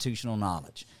your institutional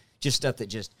knowledge. Just stuff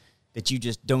that you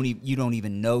just don't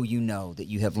even know that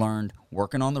you have learned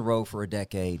working on the road for a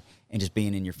decade and just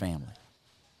being in your family.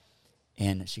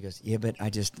 And she goes, yeah, but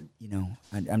I just,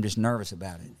 I'm just nervous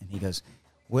about it. And he goes,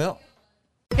 well.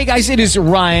 Hey guys, it is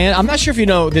Ryan. I'm not sure if you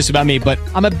know this about me, but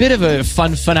I'm a bit of a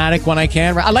fun fanatic when I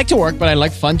can. I like to work, but I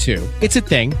like fun too. It's a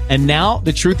thing. And now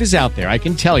the truth is out there. I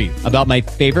can tell you about my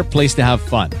favorite place to have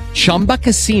fun. Chumba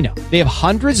Casino. They have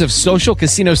hundreds of social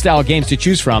casino style games to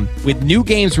choose from with new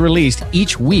games released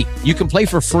each week. You can play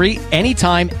for free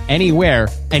anytime, anywhere.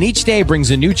 And each day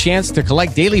brings a new chance to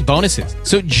collect daily bonuses.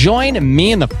 So join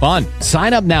me in the fun.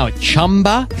 Sign up now at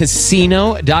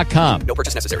ChumbaCasino.com. No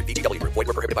purchase necessary. VGW Group. Void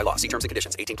where prohibited by law. See terms and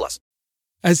conditions. 18+.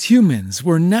 As humans,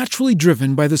 we're naturally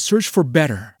driven by the search for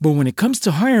better. But when it comes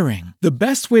to hiring, the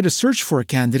best way to search for a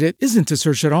candidate isn't to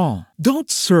search at all.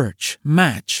 Don't search,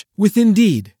 match with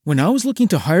Indeed. When I was looking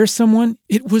to hire someone,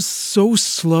 it was so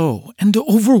slow and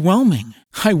overwhelming.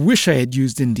 I wish I had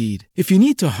used Indeed. If you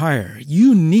need to hire,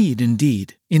 you need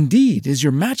Indeed. Indeed is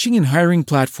your matching and hiring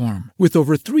platform with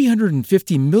over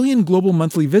 350 million global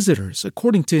monthly visitors,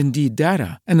 according to Indeed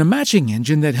data, and a matching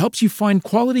engine that helps you find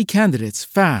quality candidates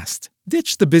fast.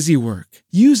 Ditch the busy work.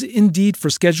 Use Indeed for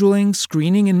scheduling,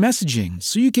 screening, and messaging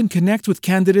so you can connect with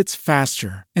candidates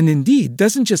faster. And Indeed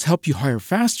doesn't just help you hire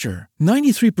faster.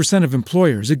 93% of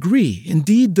employers agree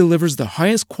Indeed delivers the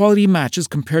highest quality matches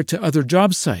compared to other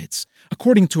job sites.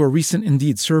 according to a recent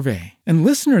Indeed survey. And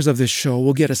listeners of this show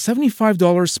will get a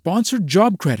 $75 sponsored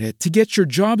job credit to get your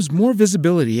jobs more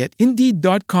visibility at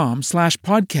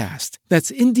Indeed.com/podcast. That's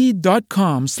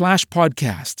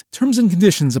Indeed.com/podcast. Terms and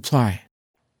conditions apply.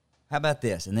 How about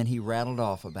this? And then he rattled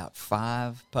off about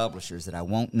 5 publishers that I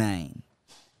won't name.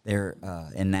 They're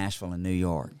in Nashville and New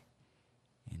York.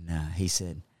 And he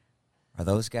said, "Are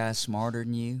those guys smarter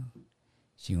than you?"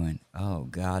 She went, "Oh,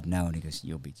 God, no." And he goes,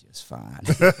 "You'll be just fine."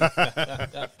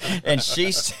 And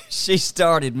she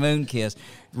started Moonkiss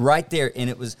right there. And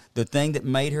it was the thing that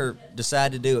made her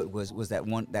decide to do it was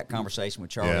that conversation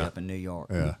with Charlie up in New York.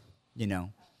 Yeah. You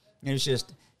know, it was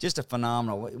just a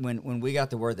phenomenal. When we got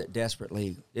the word that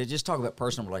Desperately, just talk about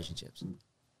personal relationships.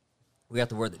 We got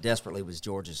the word that Desperately was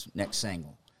George's next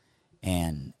single.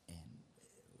 And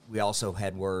we also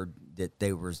had word that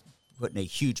they were putting a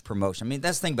huge promotion. I mean,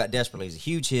 that's the thing about Desperately. It was a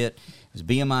huge hit. It was a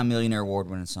BMI Millionaire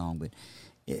Award-winning song. But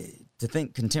to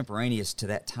think contemporaneous to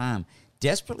that time,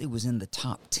 Desperately was in the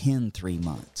top 10 3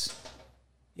 months.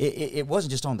 It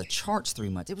wasn't just on the charts 3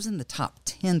 months. It was in the top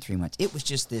 10 3 months. It was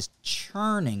just this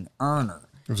churning earner.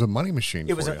 It was a money machine.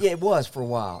 It was for a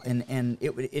while, and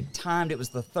it timed. It was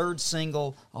the 3rd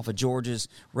single off of George's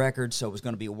record, so it was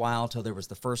going to be a while till there was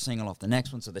the 1st single off the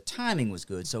next one. So the timing was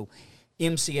good. So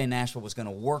MCA Nashville was going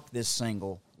to work this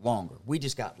single longer. We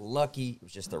just got lucky. It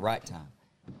was just the right time.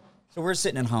 So we're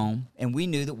sitting at home, and we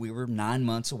knew that we were 9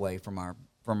 months away from our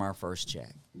first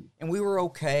check, and we were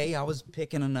okay. I was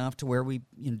picking enough to where we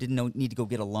didn't need to go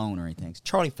get a loan or anything. So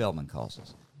Charlie Feldman calls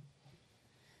us.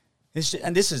 This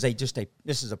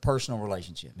is a personal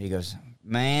relationship. He goes,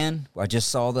 "Man, I just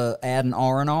saw the ad in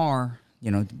R&R,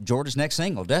 George's next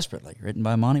single, Desperately, written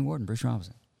by Monty Ward and Bruce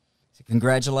Robinson." I said,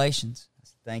 "Congratulations." I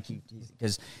said, "Thank you."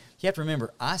 Because you have to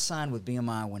remember, I signed with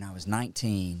BMI when I was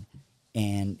 19,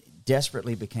 and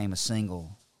Desperately became a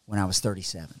single when I was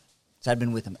 37. So I'd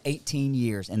been with them 18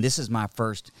 years, and this is my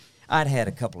first. I'd had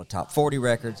a couple of top 40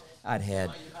 records. I'd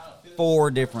had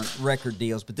 4 different record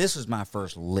deals, but this was my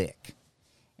first lick.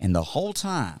 And the whole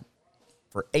time,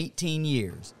 for 18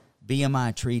 years,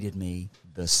 BMI treated me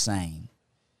the same.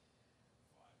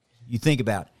 You think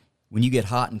about when you get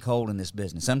hot and cold in this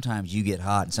business. Sometimes you get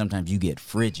hot and sometimes you get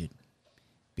frigid.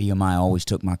 BMI always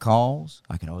took my calls.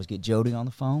 I could always get Jody on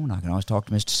the phone. I can always talk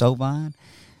to Mr. Sovine.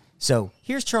 So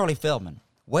here's Charlie Feldman,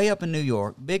 way up in New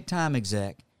York, big-time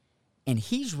exec, and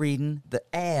he's reading the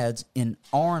ads in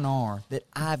R&R that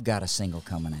I've got a single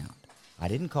coming out. I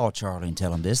didn't call Charlie and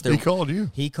tell him this. He called you.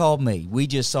 He called me. We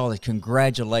just saw the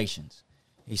congratulations.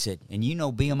 He said, "And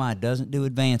BMI doesn't do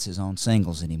advances on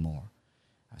singles anymore."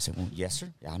 I said, "Well, yes,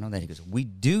 sir. Yeah, I know that." He goes, "We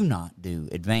do not do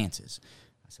advances."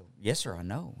 I said, "Yes, sir, I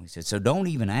know." He said, "So don't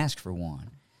even ask for one."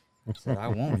 I said, "I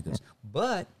won't." He goes,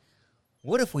 "But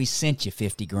what if we sent you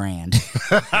 $50,000?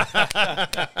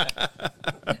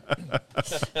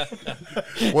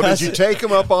 Well, did you take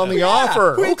him up on the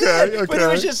offer? Okay. But it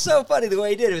was just so funny the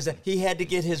way he did it. It was that he had to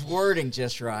get his wording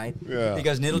just right. Yeah. He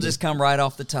goes, "And it'll just come right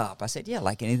off the top." I said, "Yeah,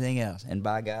 like anything else." And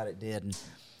by God, it did, and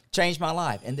changed my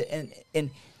life. And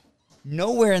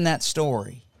nowhere in that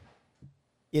story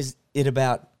is it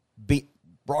about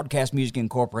Broadcast Music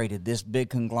Incorporated, this big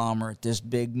conglomerate, this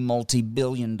big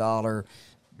multi-billion-dollar,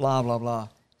 blah blah blah.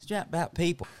 It's about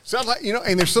people. Sounds like,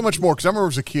 and there's so much more, because I remember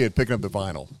as a kid picking up the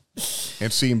vinyl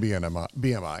and seeing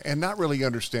BMI and not really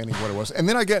understanding what it was. And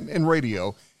then I get in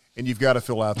radio, and you've got to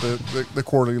fill out the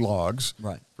quarterly logs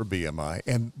for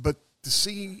BMI. But to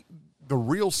see the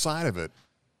real side of it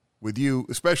with you,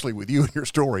 especially with you and your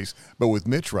stories, but with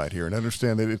Mitch right here, and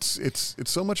understand that it's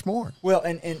so much more. Well,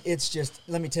 and it's just,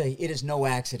 let me tell you, it is no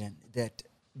accident that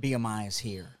BMI is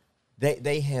here.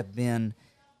 They have been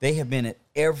at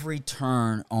every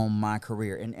turn on my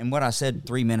career. And what I said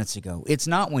 3 minutes ago, it's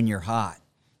not when you're hot.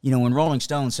 When Rolling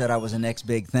Stone said I was the next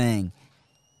big thing,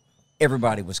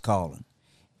 everybody was calling.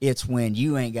 It's when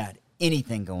you ain't got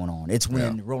anything going on. It's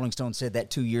when Rolling Stone said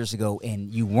that 2 years ago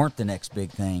and you weren't the next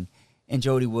big thing. And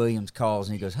Jody Williams calls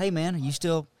and he goes, "Hey, man, are you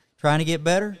still trying to get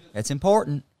better? That's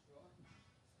important.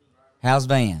 How's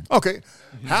Van?" Okay.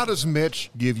 How does Mitch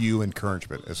give you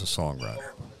encouragement as a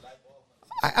songwriter?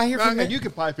 I hear from and you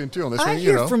can pipe in too on this. I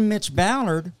hear from Mitch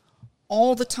Ballard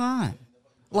all the time.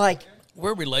 Like,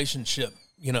 we're relationship,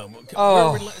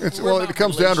 it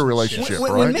comes down to relationship,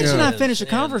 right? When Mitch and I finish a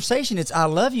conversation, it's "I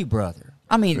love you, brother."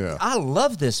 I mean, I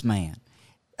love this man.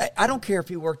 I don't care if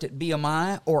he worked at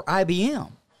BMI or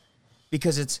IBM,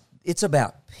 because it's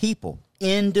about people.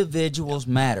 Individuals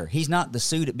matter. He's not the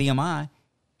suit at BMI.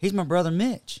 He's my brother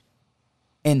Mitch.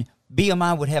 And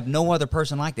BMI would have no other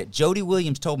person like that. Jody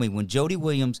Williams told me when Jody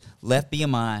Williams left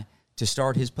BMI to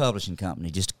start his publishing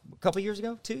company just a couple years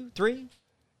ago, 2, 3.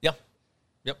 Yeah.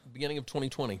 Yep, beginning of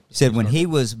 2020. He said when he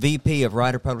was VP of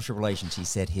Writer-Publisher Relations, he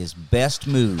said his best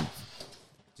move,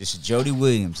 this is Jody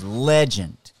Williams,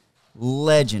 legend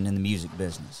in the music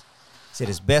business. He said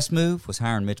his best move was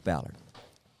hiring Mitch Ballard.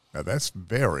 Now, that's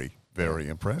very, very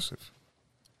impressive.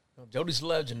 Jody's a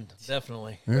legend,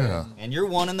 definitely. Yeah. And you're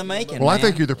one in the making, Well, I man.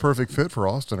 think you're the perfect fit for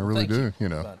Austin. I really Thank do, you. you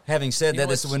know. But, Having said that, know,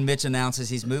 this is when Mitch announces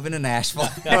he's moving to Nashville.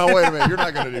 Oh, wait a minute. You're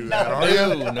not going to do that, are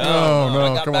you? No,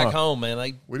 I got come back on. home, man.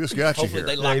 We just got you hopefully here.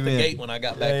 they locked Amen. the gate when I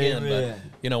got back in. Amen.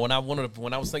 But you know, when I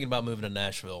was thinking about moving to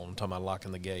Nashville, I'm talking about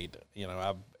locking the gate. You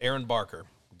know, Aaron Barker,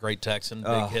 great Texan,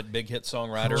 big hit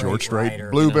songwriter, George Strait,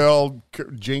 writer. Bluebell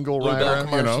jingle Bluebell writer,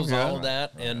 commercials, you know. all of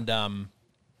that. And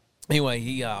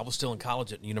anyway, I was still in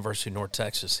college at the University of North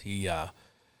Texas. I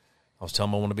was telling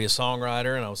him I want to be a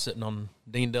songwriter, and I was sitting on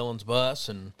Dean Dillon's bus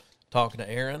and talking to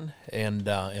Aaron, and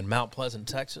in Mount Pleasant,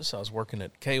 Texas. I was working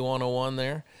at K101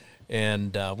 there,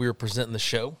 and we were presenting the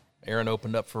show. Aaron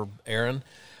opened up for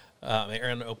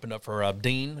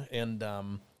Dean,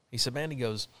 and he said, "Man," he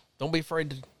goes, "Don't be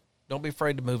afraid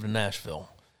to move to Nashville."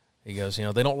 He goes, "You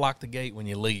know, they don't lock the gate when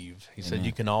you leave." He said,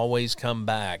 "You can always come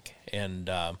back." And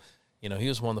you know, he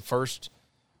was one of the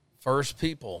first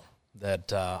people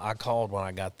that I called when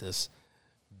I got this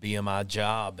BMI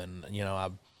job. And you know, I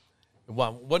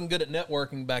wasn't good at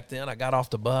networking back then. I got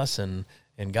off the bus and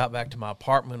got back to my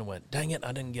apartment and went, "Dang it,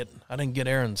 I didn't get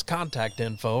Aaron's contact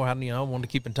info." I wanted to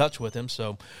keep in touch with him.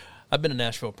 So I've been in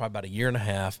Nashville probably about a year and a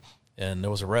half, and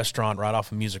there was a restaurant right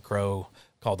off of Music Row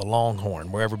called the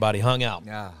Longhorn where everybody hung out.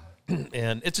 Yeah.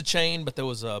 And it's a chain, but there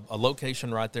was a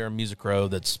location right there in Music Row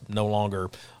that's no longer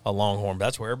a Longhorn. But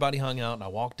that's where everybody hung out, and I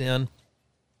walked in,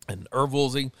 and Irv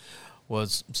Woolsey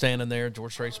was standing there,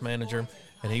 George Strait's manager,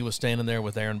 and he was standing there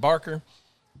with Aaron Barker.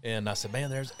 And I said, "Man,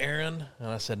 there's Aaron." And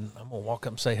I said, "I'm going to walk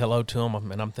up and say hello to him."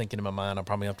 And I'm thinking in my mind, I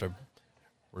probably have to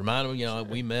remind him, you know,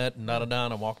 we met, and da-da-da.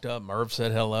 And I walked up, and Irv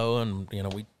said hello, and, you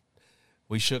know,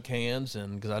 we shook hands,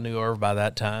 and because I knew Irv by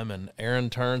that time. And Aaron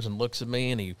turns and looks at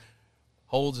me, and he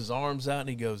holds his arms out, and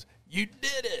he goes, "You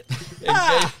did it."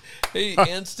 And he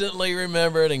instantly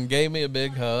remembered and gave me a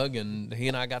big hug, and he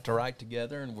and I got to write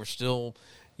together, and we're still,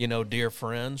 you know, dear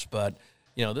friends. But,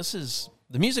 you know,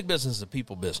 the music business is a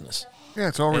people business. Yeah,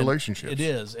 it's all And relationships. It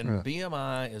is. And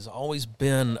BMI has always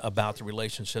been about the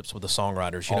relationships with the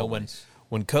songwriters. You know,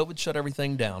 when COVID shut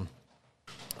everything down,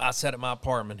 I sat at my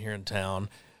apartment here in town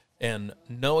and,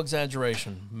 no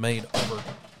exaggeration, made over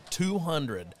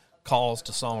 200 calls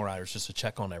to songwriters just to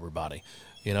check on everybody,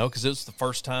 you know, because it was the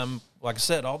first time, like I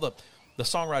said, all the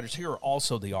songwriters here are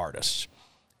also the artists.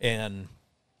 And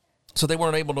so they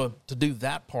weren't able to do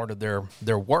that part of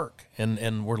their work,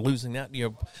 and we're losing that, you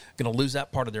know, going to lose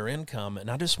that part of their income.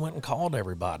 And I just went and called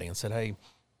everybody and said, "Hey,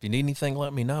 if you need anything,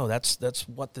 let me know." That's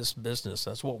what this business,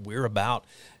 that's what we're about,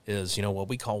 is, you know, what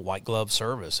we call white glove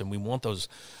service. And we want those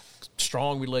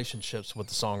strong relationships with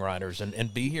the songwriters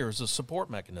and be here as a support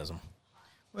mechanism.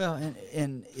 Well,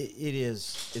 and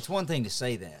it's one thing to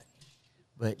say that,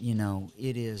 but, you know,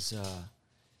 it is,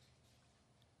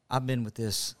 I've been with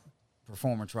this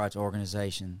performance rights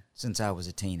organization since I was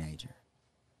a teenager.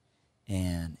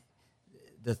 And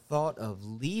the thought of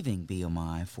leaving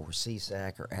BMI for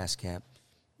CSAC or ASCAP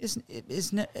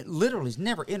literally has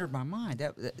never entered my mind.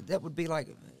 That would be like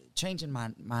changing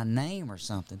my name or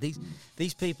something.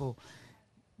 These people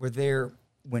were there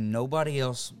when nobody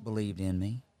else believed in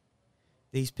me.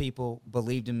 These people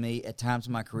believed in me at times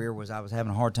in my career was I was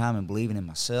having a hard time and believing in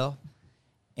myself.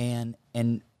 And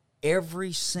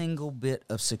every single bit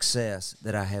of success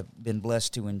that I have been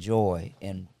blessed to enjoy,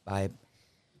 and by,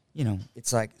 you know,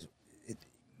 it's like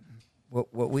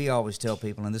what we always tell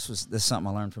people, and this is something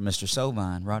I learned from Mr.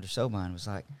 Sovine, Roger Sovine, was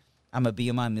like, I'm a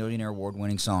BMI Millionaire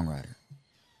Award-winning songwriter,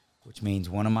 which means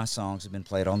one of my songs has been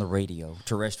played on the radio,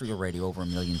 terrestrial radio, over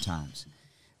 1 million times.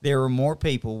 There are more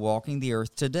people walking the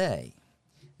earth today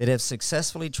that have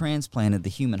successfully transplanted the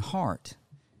human heart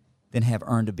than have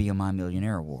earned a BMI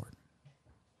Millionaire Award.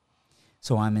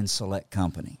 So I'm in select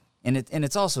company. And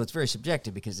it's also very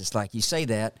subjective, because it's like you say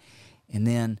that, and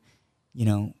then, you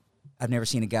know, I've never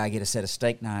seen a guy get a set of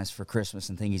steak knives for Christmas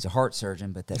and think he's a heart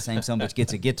surgeon, but that same son of a bitch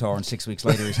gets a guitar, and 6 weeks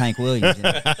later he's Hank Williams. You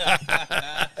know?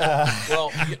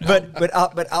 Well, you know,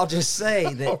 but I'll just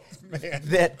say that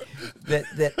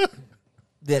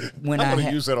that when I'm going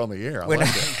to use that on the air.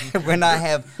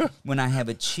 when I have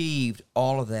achieved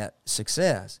all of that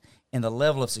success and the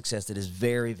level of success that is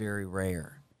very, very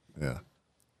rare. Yeah.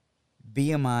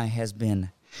 BMI has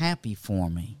been happy for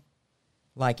me,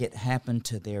 like it happened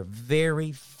to their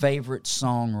very favorite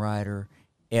songwriter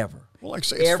ever. Well, like I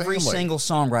say, it's every family. single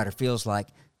songwriter feels like,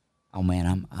 oh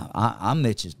man, I'm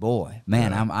Mitch's boy.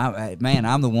 Man, Yeah.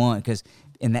 I'm the one, because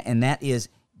and that is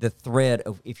the thread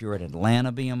of if you're at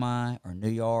Atlanta BMI or New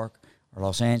York or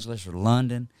Los Angeles or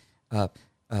London.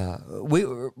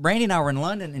 Brandy and I were in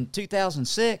London in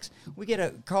 2006. We get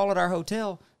a call at our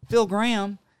hotel. Phil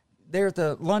Graham, there at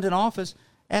the London office,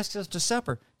 asked us to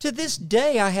supper. To this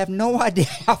day, I have no idea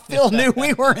how Phil knew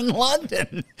we were in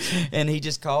London. And he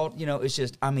just called. It's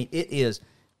just, it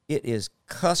is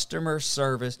customer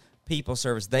service, people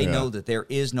service. They know that there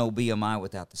is no BMI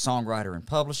without the songwriter and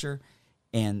publisher.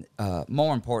 And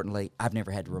more importantly, I've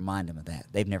never had to remind them of that.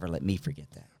 They've never let me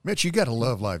forget that. Mitch, you got to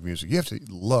love live music. You have to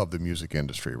love the music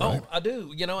industry, right? Oh, I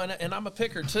do. And I'm a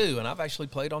picker too. And I've actually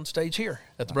played on stage here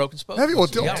at the Broken Spoke. Have you? Well,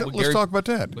 let's talk about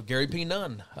that. With Gary P.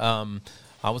 Nunn.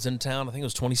 I was in town, I think it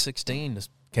was 2016,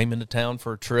 just came into town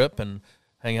for a trip and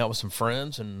hang out with some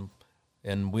friends, and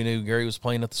we knew Gary was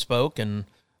playing at the Spoke, and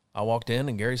I walked in,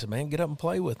 and Gary said, man, get up and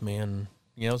play with me, and,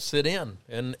 sit in,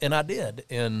 and I did,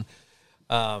 and,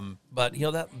 but,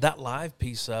 that live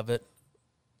piece of it,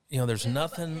 there's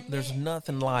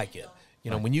nothing like it.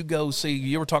 When you go see,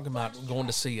 you were talking about going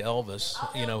to see Elvis,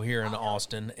 here in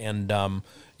Austin, and,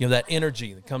 that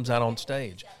energy that comes out on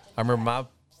stage. I remember my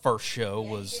first show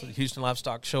was the Houston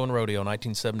Livestock Show and Rodeo in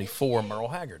 1974, Merle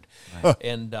Haggard. Right.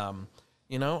 And,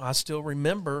 I still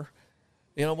remember,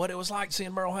 what it was like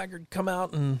seeing Merle Haggard come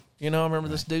out, and, I remember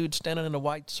this dude standing in a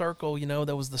white circle,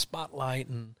 there was the spotlight,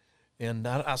 and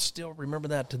I still remember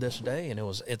that to this day, and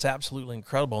it's absolutely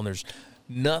incredible, and there's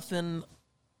nothing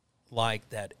like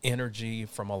that energy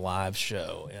from a live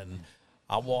show. And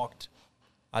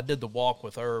I did the walk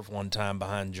with Irv one time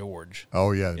behind George.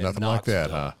 Oh, yeah, nothing like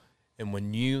that, huh? And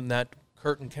when that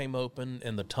curtain came open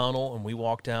in the tunnel and we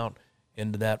walked out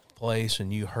into that place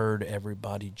and you heard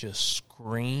everybody just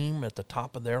scream at the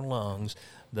top of their lungs,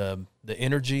 the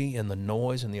energy and the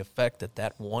noise and the effect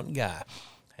that one guy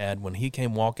had when he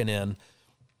came walking in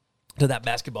to that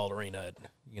basketball arena at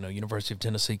University of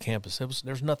Tennessee campus,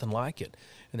 there's nothing like it.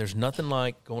 And there's nothing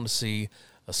like going to see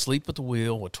Asleep at the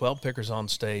Wheel with 12 pickers on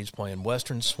stage playing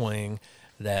Western swing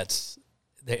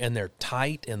and they're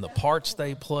tight in the parts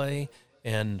they play,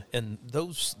 and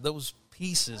those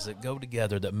pieces that go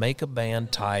together that make a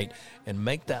band tight and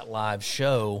make that live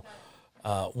show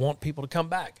want people to come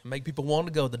back, make people want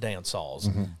to go to the dance halls,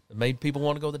 made people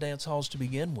want to go to the dance halls to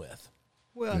begin with.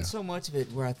 Well, and so much of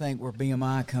it where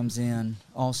BMI comes in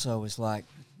also is like,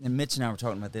 and Mitch and I were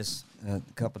talking about this a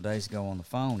couple of days ago on the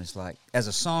phone. It's like, as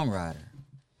a songwriter,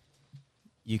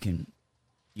 you can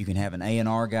have an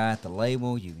A&R guy at the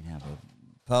label, you can have a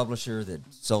publisher that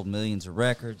sold millions of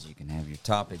records, you can have your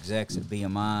top execs at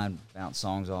BMI bounce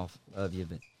songs off of you,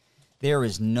 but there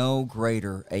is no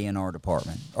greater A&R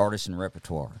department, artists and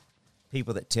repertoire,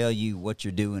 people that tell you what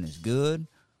you're doing is good,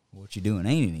 or what you're doing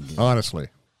ain't any good. Honestly,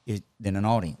 than an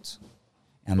audience.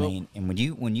 And when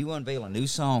you unveil a new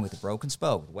song with the Broken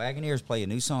Spoke, the Wagoneers play a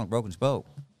new song, Broken Spoke,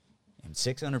 and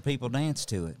 600 people dance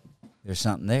to it, there's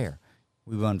something there.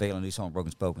 We unveil a new song,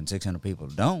 Broken Spoke, and 600 people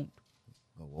don't.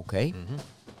 Okay,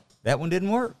 that one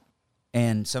didn't work.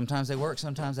 And sometimes they work,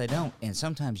 sometimes they don't. And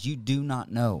sometimes you do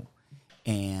not know.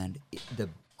 And the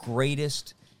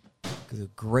greatest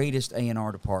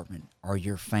A&R department are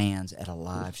your fans at a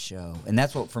live show. And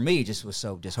that's what, for me, just was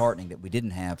so disheartening that we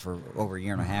didn't have for over a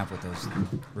year and a half with those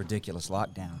ridiculous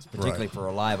lockdowns, particularly for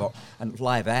a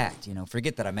live act.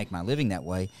 Forget that I make my living that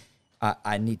way.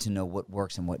 I need to know what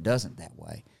works and what doesn't that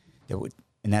way.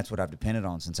 And that's what I've depended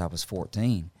on since I was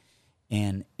 14.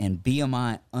 And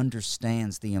BMI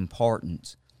understands the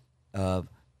importance of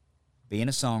being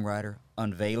a songwriter,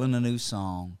 unveiling a new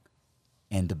song,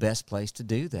 and the best place to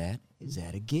do that is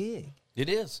at a gig. It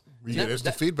is. Yeah, it's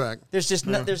the feedback. There's just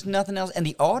there's nothing else. And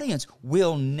the audience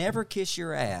will never kiss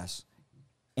your ass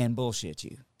and bullshit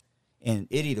you. And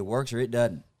it either works or it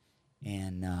doesn't.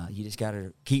 And you just got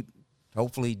to keep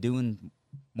hopefully doing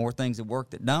more things that work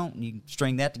that don't. And you can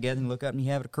string that together and look up and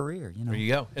you have a career. There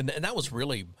you go. And that was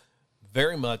really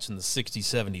very much in the 60s,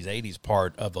 70s, 80s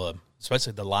part of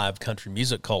especially the live country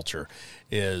music culture,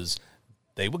 is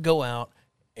they would go out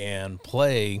and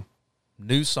play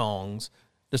new songs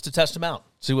just to test them out,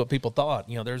 see what people thought.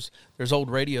 There's old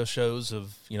radio shows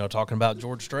of, talking about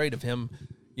George Strait, of him,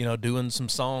 doing some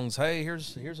songs. Hey,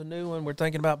 here's a new one we're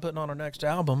thinking about putting on our next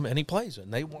album, and he plays it.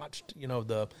 And they watched,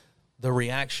 the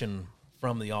reaction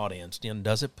from the audience. And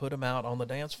does it put them out on the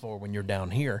dance floor when you're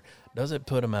down here? Does it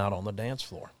put them out on the dance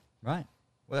floor? Right.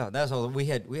 Well, that's all. We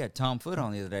had Tom Foote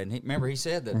on the other day, and he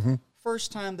said that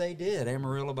first time they did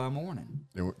Amarillo by Morning,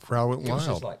 the crowd went wild. It was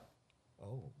just like,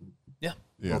 oh, yeah.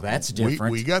 Well, that's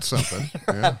different. We got something.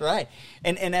 Yeah. Right.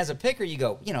 And as a picker, you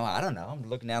go, I don't know. I'm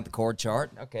looking down at the chord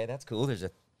chart. Okay, that's cool. There's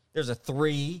a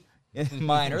 3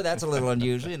 minor. That's a little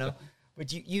unusual,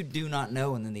 But you do not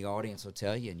know, and then the audience will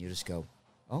tell you, and you just go,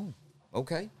 oh,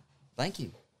 okay, thank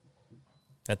you.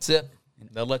 That's it.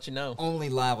 They'll let you know. Only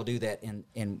live will do that. And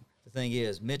the thing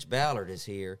is, Mitch Ballard is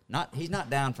here. He's not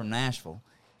down from Nashville.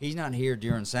 He's not here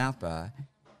during South by.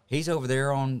 He's over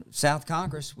there on South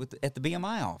Congress at the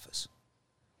BMI office.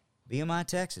 BMI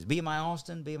Texas, BMI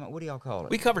Austin, BMI. What do y'all call it?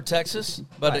 We cover Texas,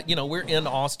 but Right. We're in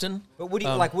Austin. But what do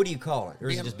you What do you call it, or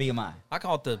is it just BMI? I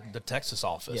call it the Texas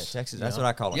office. Yeah, Texas. you That's know? what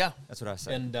I call it. Yeah, that's what I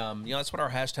say. And that's what our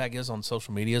hashtag is on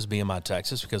social media is BMI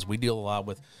Texas, because we deal a lot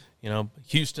with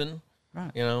Houston,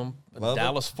 Right. Lubbock,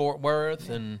 Dallas, Fort Worth,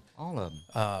 and all of them.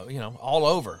 all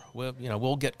over.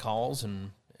 We'll get calls,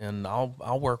 and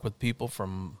I'll work with people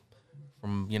from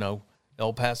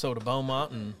El Paso to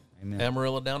Beaumont and Amen.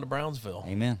 Amarillo down to Brownsville.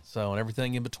 Amen. So, and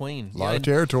everything in between. A lot of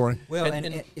territory. Well,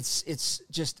 and it's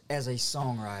just as a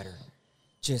songwriter,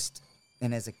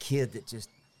 and as a kid that just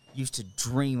used to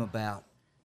dream about.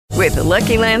 With the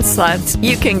Lucky Land Slots,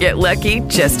 you can get lucky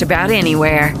just about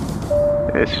anywhere.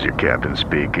 This is your captain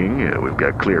speaking. We've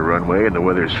got clear runway and the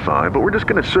weather's fine, but we're just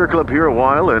going to circle up here a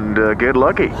while and get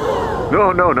lucky.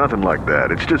 No, nothing like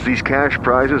that. It's just these cash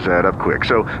prizes add up quick.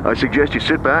 So I suggest you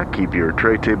sit back, keep your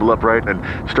tray table upright, and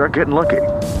start getting lucky.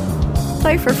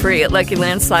 Play for free at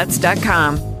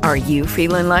LuckyLandSlots.com. Are you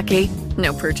feeling lucky?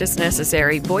 No purchase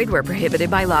necessary. Void where prohibited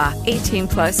by law.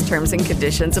 18+ terms and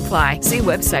conditions apply. See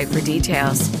website for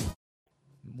details.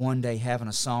 One day having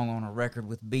a song on a record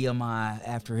with BMI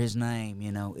after his name,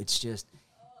 it's just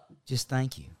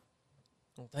thank you.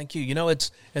 Well, thank you.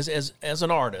 It's as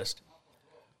an artist,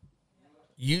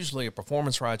 usually a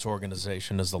performance rights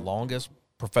organization is the longest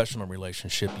professional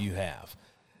relationship you have.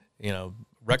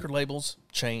 Record labels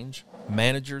change,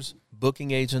 managers, booking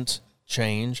agents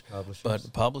change,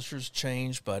 but publishers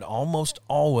change, but almost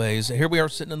always, here we are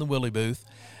sitting in the Willie booth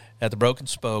at the Broken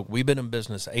Spoke. We've been in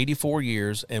business 84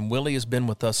 years, and Willie has been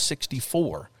with us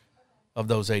 64 of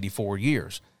those 84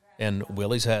 years. And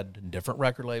Willie's had different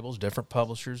record labels, different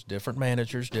publishers, different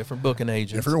managers, different booking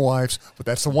agents. Different wives, but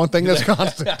that's the one thing that's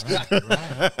constant.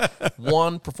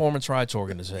 One performance rights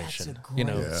organization.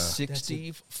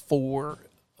 64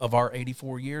 of our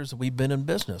 84 years that we've been in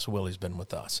business, Willie's been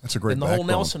with us. That's a great And the whole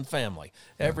backbone. Nelson family,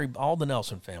 all the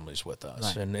Nelson families with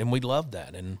us. Right. And we love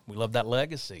that, and we love that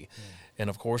legacy. Yeah. And,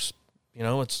 of course,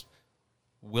 it's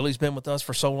Willie's been with us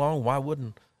for so long, why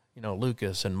wouldn't,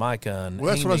 Lucas and Micah and Well,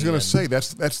 that's what I was going to say.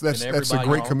 That's a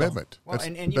great commitment. Well,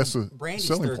 That's a Brandy's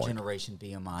selling third point. generation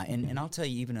BMI, and I'll tell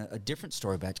you even a different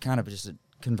story about kind of just a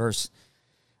converse.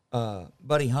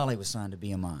 Buddy Holly was signed to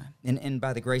BMI, and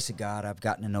by the grace of God, I've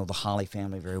gotten to know the Holly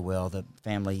family very well. The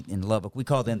family in Lubbock, we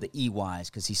call them the EYs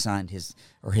because he signed his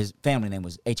family name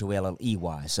was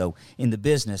HOLLEY. So in the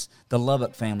business, the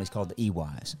Lubbock family is called the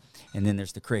EYs, and then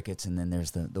there's the Crickets, and then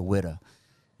there's the Widow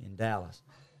in Dallas.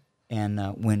 And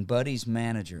when Buddy was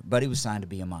signed to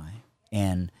BMI,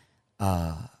 and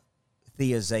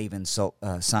Thea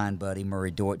Zavin signed Buddy,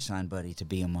 Murray Deutsch signed Buddy to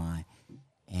BMI,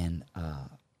 and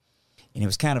it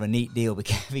was kind of a neat deal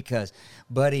because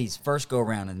Buddy's first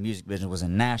go-around in the music business was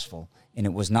in Nashville, and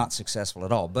it was not successful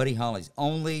at all. Buddy Holly's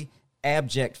only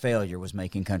abject failure was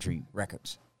making country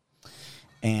records.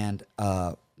 And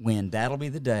when That'll Be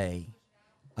the Day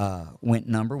went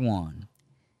number one,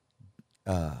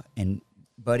 and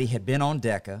Buddy had been on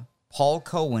Decca, Paul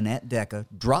Cohen at Decca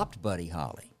dropped Buddy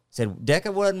Holly. Said,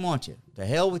 Decca wouldn't want you. To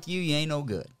hell with you ain't no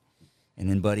good. And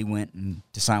then Buddy went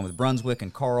to sign with Brunswick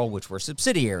and Carl, which were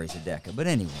subsidiaries of Decca. But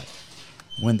anyway,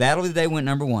 when That'll Be the Day went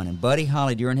number one, and Buddy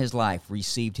Holly during his life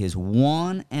received his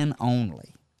one and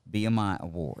only BMI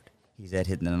award. He's at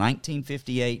the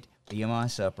 1958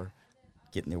 BMI Supper,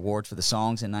 getting the award for the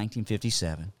songs in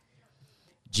 1957.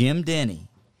 Jim Denny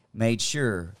made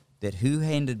sure that who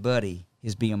handed Buddy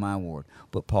his BMI award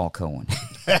but Paul Cohen.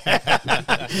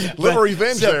 Little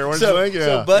revenge there, wasn't you think?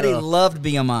 So Buddy loved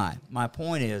BMI. My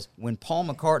point is, when Paul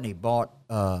McCartney bought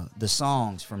the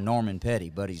songs from Norman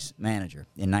Petty, Buddy's manager,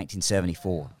 in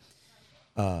 1974,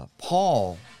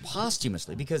 Paul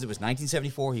posthumously, because it was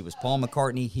 1974, he was Paul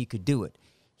McCartney, he could do it.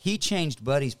 He changed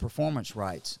Buddy's performance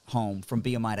rights home from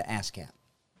BMI to ASCAP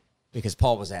because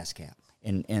Paul was ASCAP.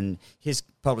 And his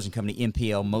publishing company,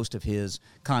 MPL, most of his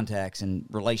contacts and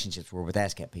relationships were with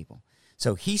ASCAP people.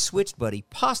 So he switched Buddy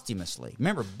posthumously.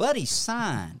 Remember, Buddy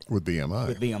signed with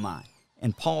BMI.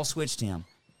 And Paul switched him.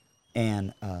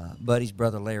 And Buddy's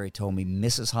brother Larry told me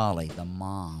Mrs. Holly, the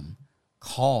mom,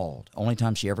 called, only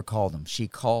time she ever called them, she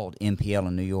called MPL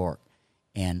in New York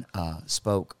and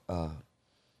spoke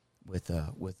with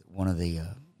one of the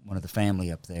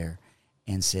family up there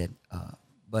and said,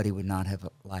 Buddy would not have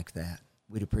liked that.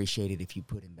 We'd appreciate it if you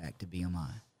put him back to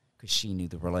BMI, because she knew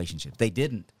the relationship. They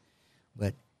didn't,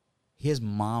 but his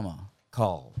mama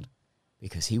called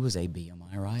because he was a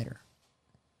BMI rider.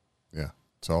 Yeah.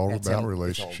 It's all about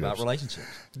relationships. It's all about relationships.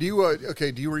 Do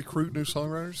you recruit new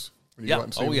songwriters? When you go out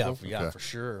and see them? Yeah, for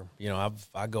sure. You know,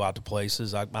 I go out to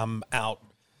places. I'm out,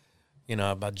 you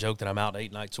know, I joke that I'm out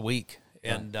 8 nights a week.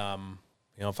 And,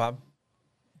 you know, if I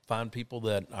find people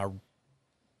that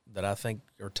I think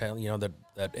are talent, you know,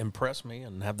 that impress me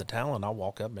and have the talent, I'll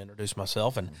walk up and introduce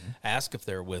myself and ask if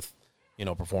they're with, you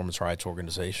know, Performance Rights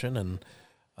Organization.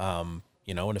 And,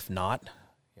 you know, and if not,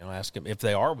 you know, ask them if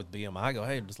they are with BMI. I go,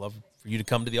 hey, I'd just love for you to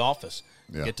come to the office,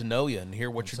 get to know you and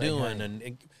hear what you're doing. Hey.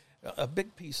 And a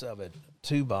big piece of it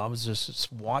too, Bob, is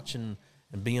just watching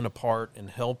and being a part and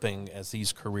helping as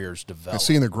these careers develop. And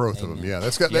seeing the growth of them. Yeah,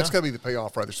 that's got to be the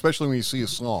payoff right there, especially when you see a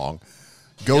song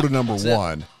go to number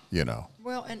one, you know.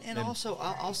 Well, and also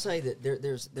I'll say that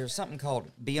there's something called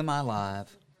BMI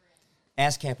Live.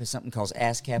 ASCAP has something called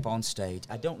ASCAP on Stage.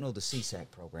 I don't know the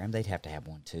CSAC program. They'd have to have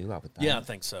one too, I would think. Yeah, I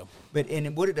think so. But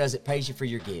what it does, it pays you for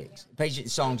your gigs. It pays you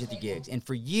songs at your gigs. And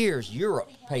for years, Europe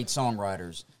paid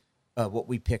songwriters what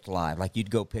we picked live. Like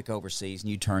you'd go pick overseas and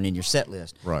you'd turn in your set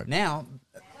list. Right. Now,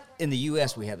 in the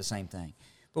U.S., we have the same thing.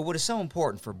 But what is so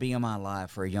important for BMI Live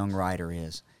for a young writer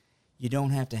is you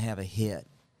don't have to have a hit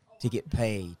to get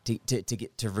paid,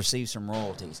 to receive some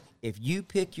royalties. If you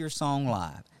pick your song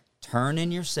live, turn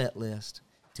in your set list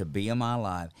to BMI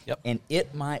Live, and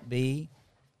it might be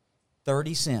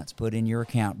 30 cents put in your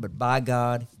account, but by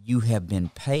God, you have been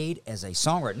paid as a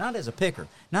songwriter, not as a picker,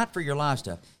 not for your live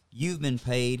stuff. You've been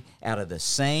paid out of the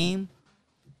same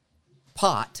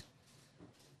pot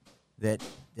that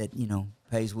you know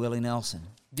pays Willie Nelson.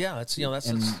 Yeah, that's the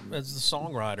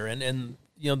songwriter, and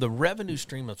you know, the revenue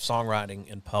stream of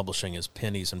songwriting and publishing is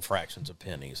pennies and fractions of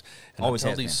pennies. And I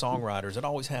tell these songwriters, it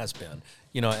always has been,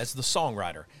 you know, as the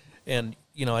songwriter. And,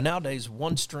 you know, nowadays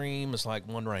one stream is like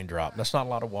one raindrop. That's not a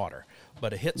lot of water.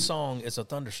 But a hit song is a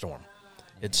thunderstorm.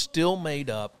 It's still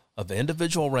made up of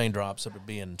individual raindrops that are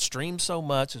being streamed so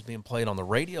much, is being played on the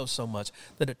radio so much,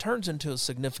 that it turns into a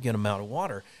significant amount of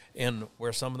water. And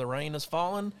where some of the rain has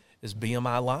fallen is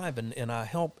BMI Live. And I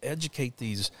help educate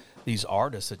these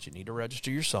artists that you need to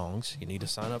register your songs, you need to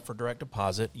sign up for direct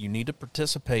deposit, you need to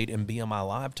participate in BMI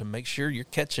Live to make sure you're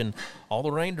catching all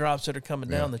the raindrops that are coming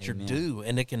down that you're due,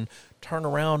 and it can turn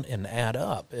around and add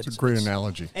up. It's a great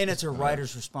analogy. And it's a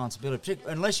writer's responsibility.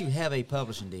 Unless you have a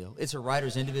publishing deal, it's a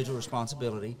writer's individual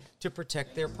responsibility to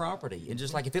protect their property. And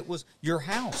just like if it was your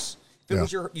house, if it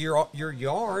was your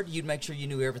yard, you'd make sure you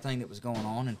knew everything that was going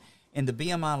on. And the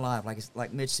BMI Live,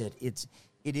 like Mitch said,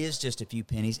 it is just a few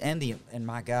pennies, and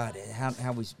my God,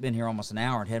 how we've been here almost an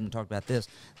hour and haven't talked about this.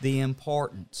 The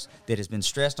importance that has been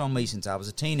stressed on me since I was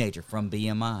a teenager from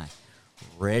BMI: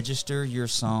 register your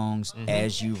songs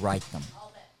as you write them.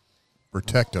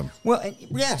 Protect them. Well,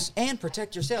 yes, and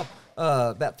protect yourself.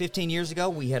 About 15 years ago,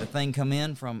 we had a thing come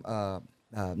in from a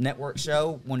network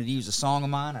show, wanted to use a song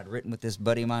of mine I'd written with this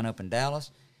buddy of mine up in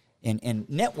Dallas. And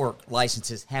network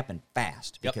licenses happen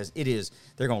fast because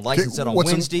they're going to license it on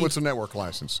Wednesday. What's a network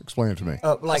license? Explain it to me.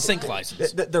 Like a sync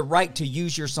license. The right to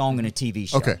use your song in a TV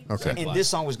show. Okay. And this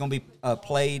song was going to be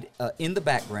played in the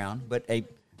background, but it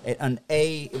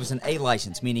was an A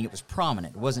license, meaning it was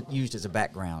prominent. It wasn't used as a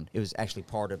background. It was actually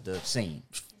part of the scene.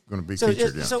 Going to be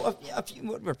featured, So a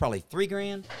few, probably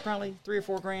 $3,000, probably $3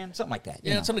 or $4,000, something like that.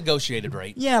 Yeah, it's a negotiated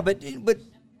rate. Yeah, but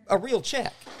a real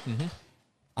check. Mm-hmm.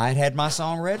 I had my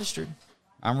song registered.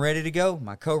 I'm ready to go.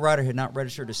 My co-writer had not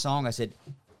registered a song. I said,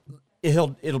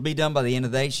 it'll be done by the end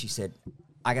of the day. She said,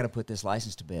 I got to put this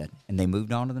license to bed. And they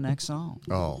moved on to the next song.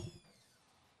 Oh,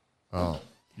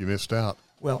 you missed out.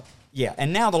 Well, yeah,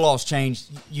 and now the law's changed.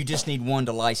 You just need one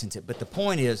to license it. But the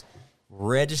point is,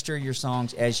 register your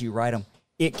songs as you write them.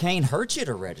 It can't hurt you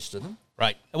to register them.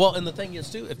 Right. Well, and the thing is,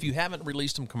 too, if you haven't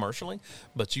released them commercially,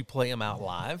 but you play them out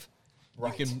live,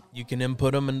 you can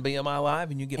input them in BMI Live,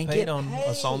 and you get paid on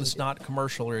a song that's not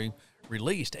commercially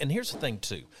released. And here's the thing,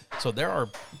 too. So there are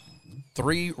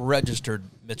 3 registered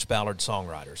Mitch Ballard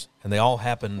songwriters, and they all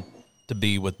happen to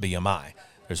be with BMI.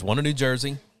 There's one in New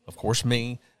Jersey, of course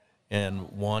me, and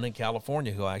one in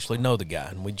California who I actually know the guy.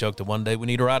 And we joked that one day we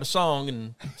need to write a song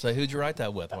and say, who'd you write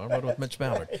that with? Well, I wrote it with Mitch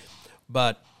Ballard.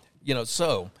 But, you know,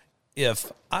 so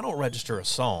if I don't register a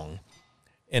song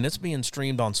and it's being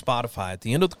streamed on Spotify, at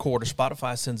the end of the quarter,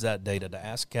 Spotify sends that data to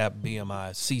ASCAP,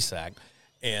 BMI, CSAC,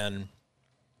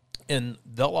 and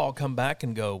they'll all come back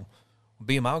and go,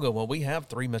 BMI will go, well, we have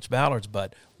 3 Mitch Ballards,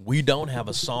 but we don't have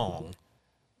a song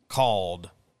called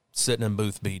Sitting in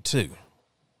Booth B2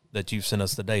 that you've sent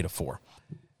us the data for.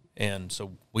 And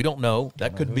so we don't know.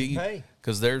 That could be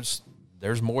because there's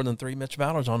more than 3 Mitch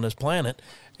Ballards on this planet,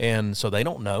 and so they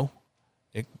don't know.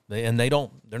 They're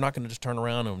not going to just turn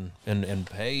around and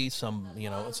pay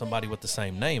somebody with the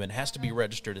same name. It has to be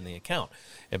registered in the account.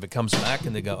 If it comes back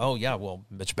and they go, oh yeah, well,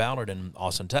 Mitch Ballard in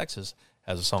Austin, Texas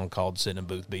has a song called Sitting in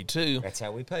Booth B2. That's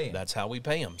how we pay him. That's how we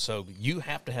pay him. So you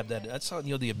have to have that. That's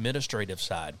the administrative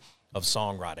side of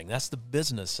songwriting. That's the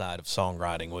business side of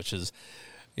songwriting, which is,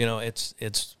 you're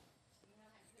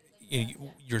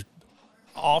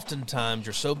oftentimes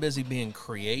you're so busy being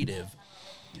creative,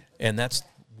 and that's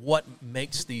what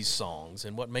makes these songs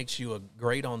and what makes you a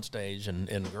great on stage and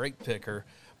a great picker,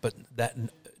 but that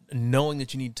knowing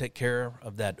that you need to take care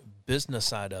of that business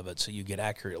side of it so you get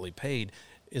accurately paid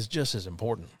is just as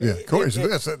important. Yeah, of course.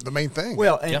 That's the main thing.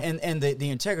 Well, and the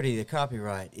integrity of the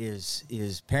copyright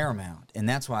is paramount, and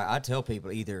that's why I tell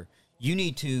people either you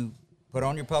need to put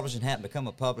on your publishing hat and become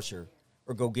a publisher,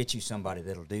 or go get you somebody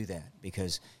that'll do that,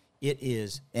 because it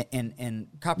is, and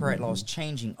copyright law is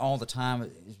changing all the time as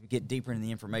we get deeper into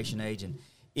the information age, and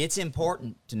it's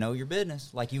important to know your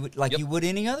business like you would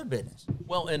any other business.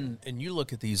 Well, and you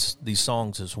look at these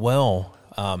songs as well.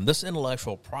 This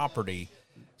intellectual property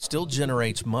still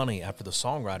generates money after the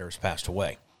songwriter has passed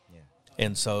away,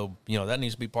 and so that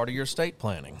needs to be part of your estate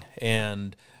planning.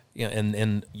 And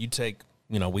and you take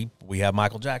we have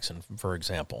Michael Jackson, for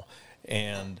example,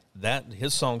 and that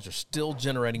his songs are still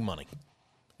generating money.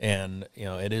 And,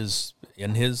 it is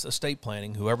in his estate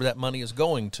planning, whoever that money is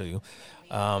going to,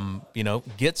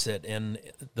 gets it. And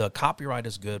the copyright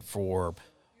is good for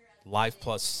life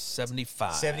plus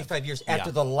 75. 75 years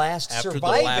after the last surviving. After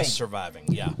the last surviving,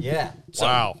 yeah. Yeah. So,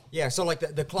 wow. Yeah, so like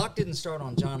the clock didn't start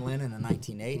on John Lennon in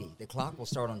 1980. The clock will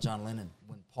start on John Lennon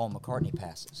when Paul McCartney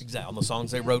passes. Exactly, on the songs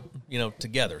they wrote,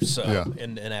 together. So, yeah.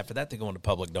 and after that, they go into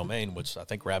public domain, which I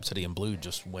think Rhapsody in Blue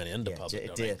just went into public domain.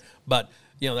 It did. But,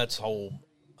 that's whole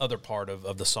other part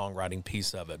of the songwriting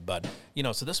piece of it. But,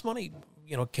 so this money,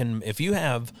 can, if you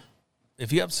have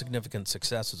significant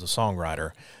success as a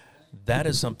songwriter, that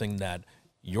is something that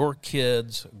your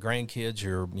kids, grandkids,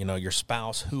 your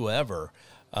spouse, whoever,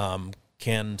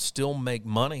 can still make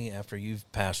money after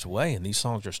you've passed away. And these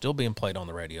songs are still being played on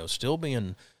the radio, still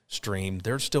being streamed.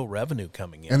 There's still revenue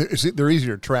coming in. And they're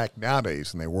easier to track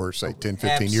nowadays than they were, say, 10,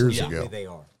 15 years ago. They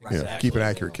are. Right. Yeah, keep an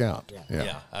accurate count.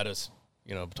 Yeah. I just,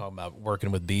 talking about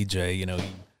working with BJ,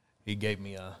 he gave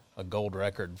me a gold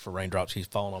record for Raindrops Keep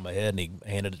Falling on My Head,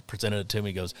 and he presented it to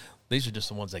me. He goes, these are just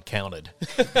the ones that counted.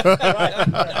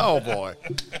 Oh, boy.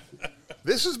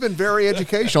 This has been very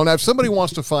educational. Now, if somebody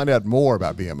wants to find out more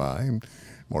about BMI and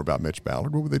more about Mitch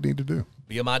Ballard, what would they need to do?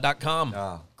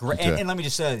 BMI.com. Great. Okay. And let me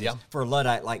just say this, for a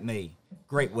Luddite like me,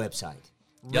 great website.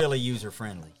 Really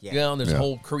user-friendly. Yeah, and there's a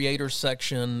whole creator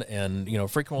section and,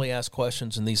 frequently asked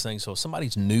questions and these things. So if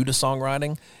somebody's new to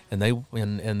songwriting and they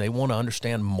want to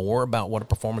understand more about what a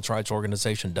performance rights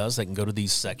organization does, they can go to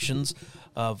these sections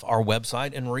of our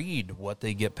website and read what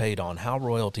they get paid on, how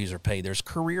royalties are paid. There's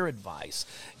career advice,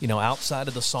 outside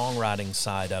of the songwriting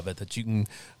side of it that you can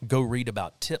go read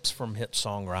about tips from hit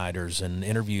songwriters and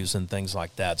interviews and things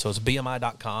like that. So it's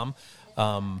BMI.com.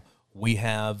 We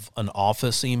have an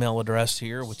office email address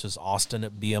here, which is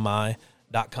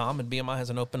austin@bmi.com, and BMI has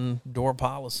an open door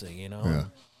policy, We'd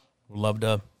love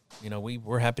to,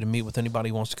 we're happy to meet with anybody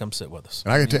who wants to come sit with us.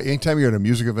 And I can tell you, anytime you're at a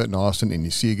music event in Austin and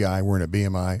you see a guy wearing a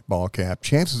BMI ball cap,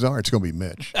 chances are it's going to be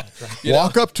Mitch.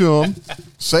 Walk up to him,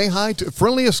 say hi to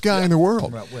friendliest guy in the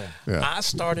world. Yeah. I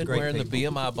started wearing the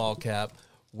BMI ball cap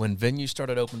when venues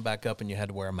started opening back up and you had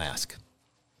to wear a mask.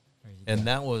 And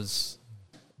that was...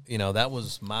 that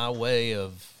was my way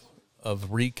of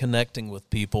reconnecting with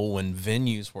people when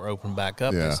venues were open back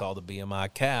up. I saw the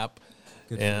BMI cap,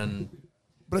 but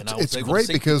it's great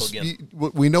because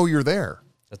we know you're there.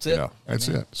 That's it. That's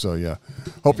it. So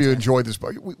hope you enjoyed this.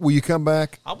 Will you come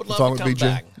back? I would love to come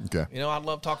back. Okay. I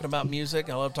love talking about music.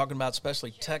 I love talking about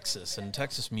especially Texas and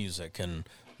Texas music, and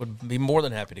would be more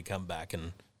than happy to come back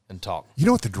and talk. You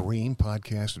know what the dream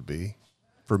podcast would be?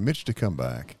 For Mitch to come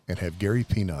back and have Gary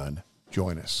Peenon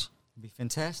join us. It'd be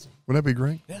fantastic. Wouldn't that be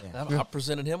great? Yeah. I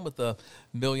presented him with a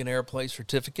 $1,000,000 Airplay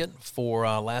certificate for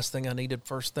Last Thing I Needed,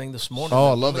 First Thing This Morning.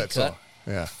 Oh, I love that song.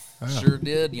 Yeah. Sure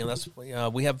did. that's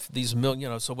we have these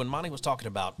million. So when Monty was talking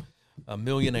about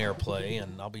 $1,000,000 Airplay,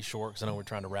 and I'll be short because I know we're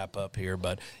trying to wrap up here,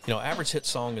 but average hit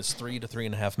song is 3 to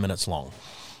 3.5 minutes long,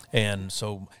 and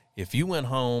so if you went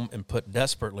home and put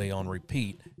Desperately on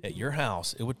repeat at your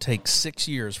house, it would take 6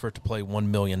 years for it to play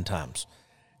 1,000,000 times.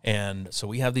 And so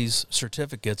we have these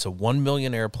certificates, a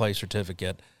 1,000,000 Airplay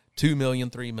certificate,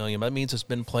 2,000,000, 3,000,000. That means it's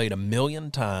been played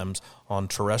 1,000,000 times on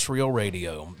terrestrial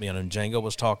radio. And Django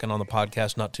was talking on the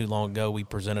podcast not too long ago. We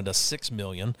presented a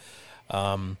 6,000,000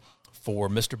 for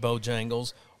Mr.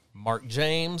 Bojangles. Mark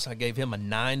James, I gave him a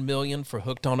 $9 million for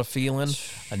Hooked on a Feeling,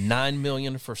 a $9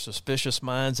 million for Suspicious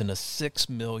Minds, and a $6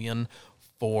 million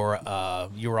for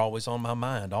You Were Always on My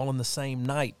Mind, all in the same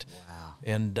night. Wow.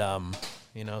 And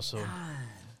so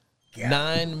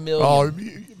 $9 million. Oh,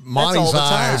 Monty's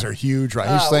eyes are huge,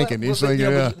 right? He's thinking.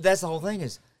 But that's the whole thing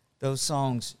is those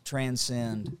songs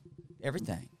transcend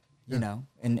everything, you know,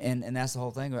 and that's the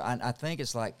whole thing. I think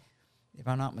it's like, if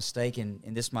I'm not mistaken,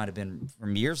 and this might have been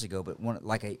from years ago, but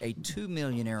a $2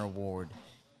 million award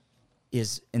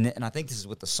is, and I think this is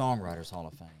with the Songwriters Hall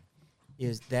of Fame,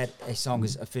 is that a song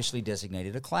is officially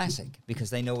designated a classic because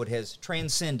they know it has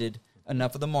transcended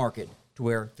enough of the market to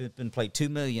where if it's been played 2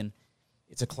 million,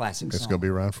 it's a classic song. It's going to be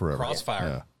around forever. Crossfire.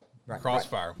 Yeah. Right,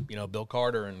 Crossfire. Bill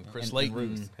Carter and Chris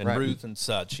Layton and Ruth and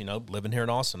such, living here in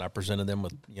Austin, I presented them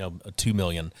with, a 2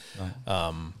 million.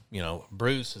 Right.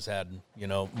 Bruce has had,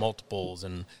 multiples,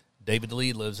 and David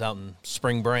Lee lives out in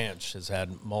Spring Branch, has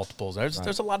had multiples.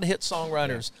 There's a lot of hit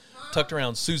songwriters tucked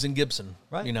around. Susan Gibson,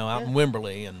 out in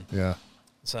Wimberley. And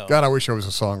so God, I wish I was a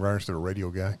songwriter instead of a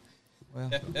radio guy.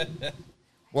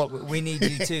 Well, we need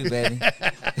you too, baby.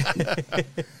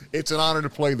 It's an honor to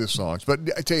play this songs. But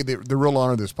I tell you, the real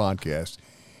honor of this podcast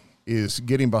is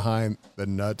getting behind the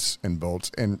nuts and bolts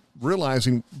and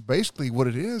realizing basically what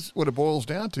it boils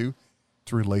down to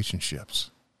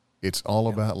relationships. It's all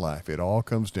about life. It all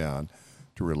comes down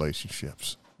to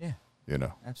relationships. Yeah.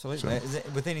 Absolutely. So,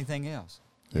 with anything else.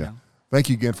 Yeah. Thank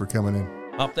you again for coming in.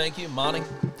 Thank you, Monty.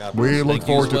 We look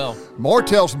forward to more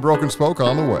Tales from Broken Spoke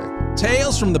on the way.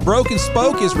 Tales from the Broken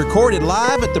Spoke is recorded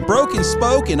live at the Broken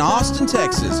Spoke in Austin,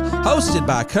 Texas. Hosted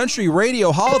by Country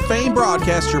Radio Hall of Fame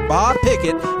broadcaster Bob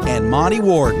Pickett and Monty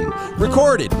Warden.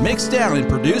 Recorded, mixed down, and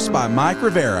produced by Mike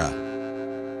Rivera.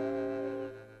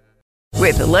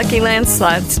 With the Lucky Land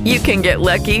Slots, you can get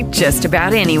lucky just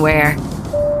about anywhere.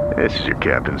 This is your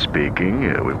captain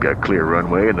speaking. We've got clear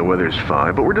runway and the weather's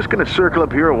fine, but we're just going to circle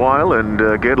up here a while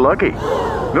and get lucky.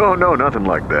 No, nothing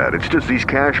like that. It's just these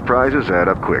cash prizes add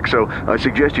up quick. So I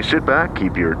suggest you sit back,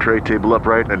 keep your tray table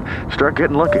upright, and start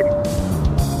getting lucky.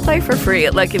 Play for free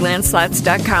at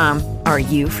LuckyLandSlots.com. Are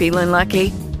you feeling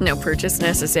lucky? No purchase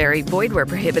necessary. Void where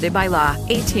prohibited by law.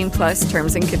 18+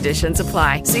 terms and conditions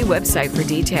apply. See website for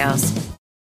details.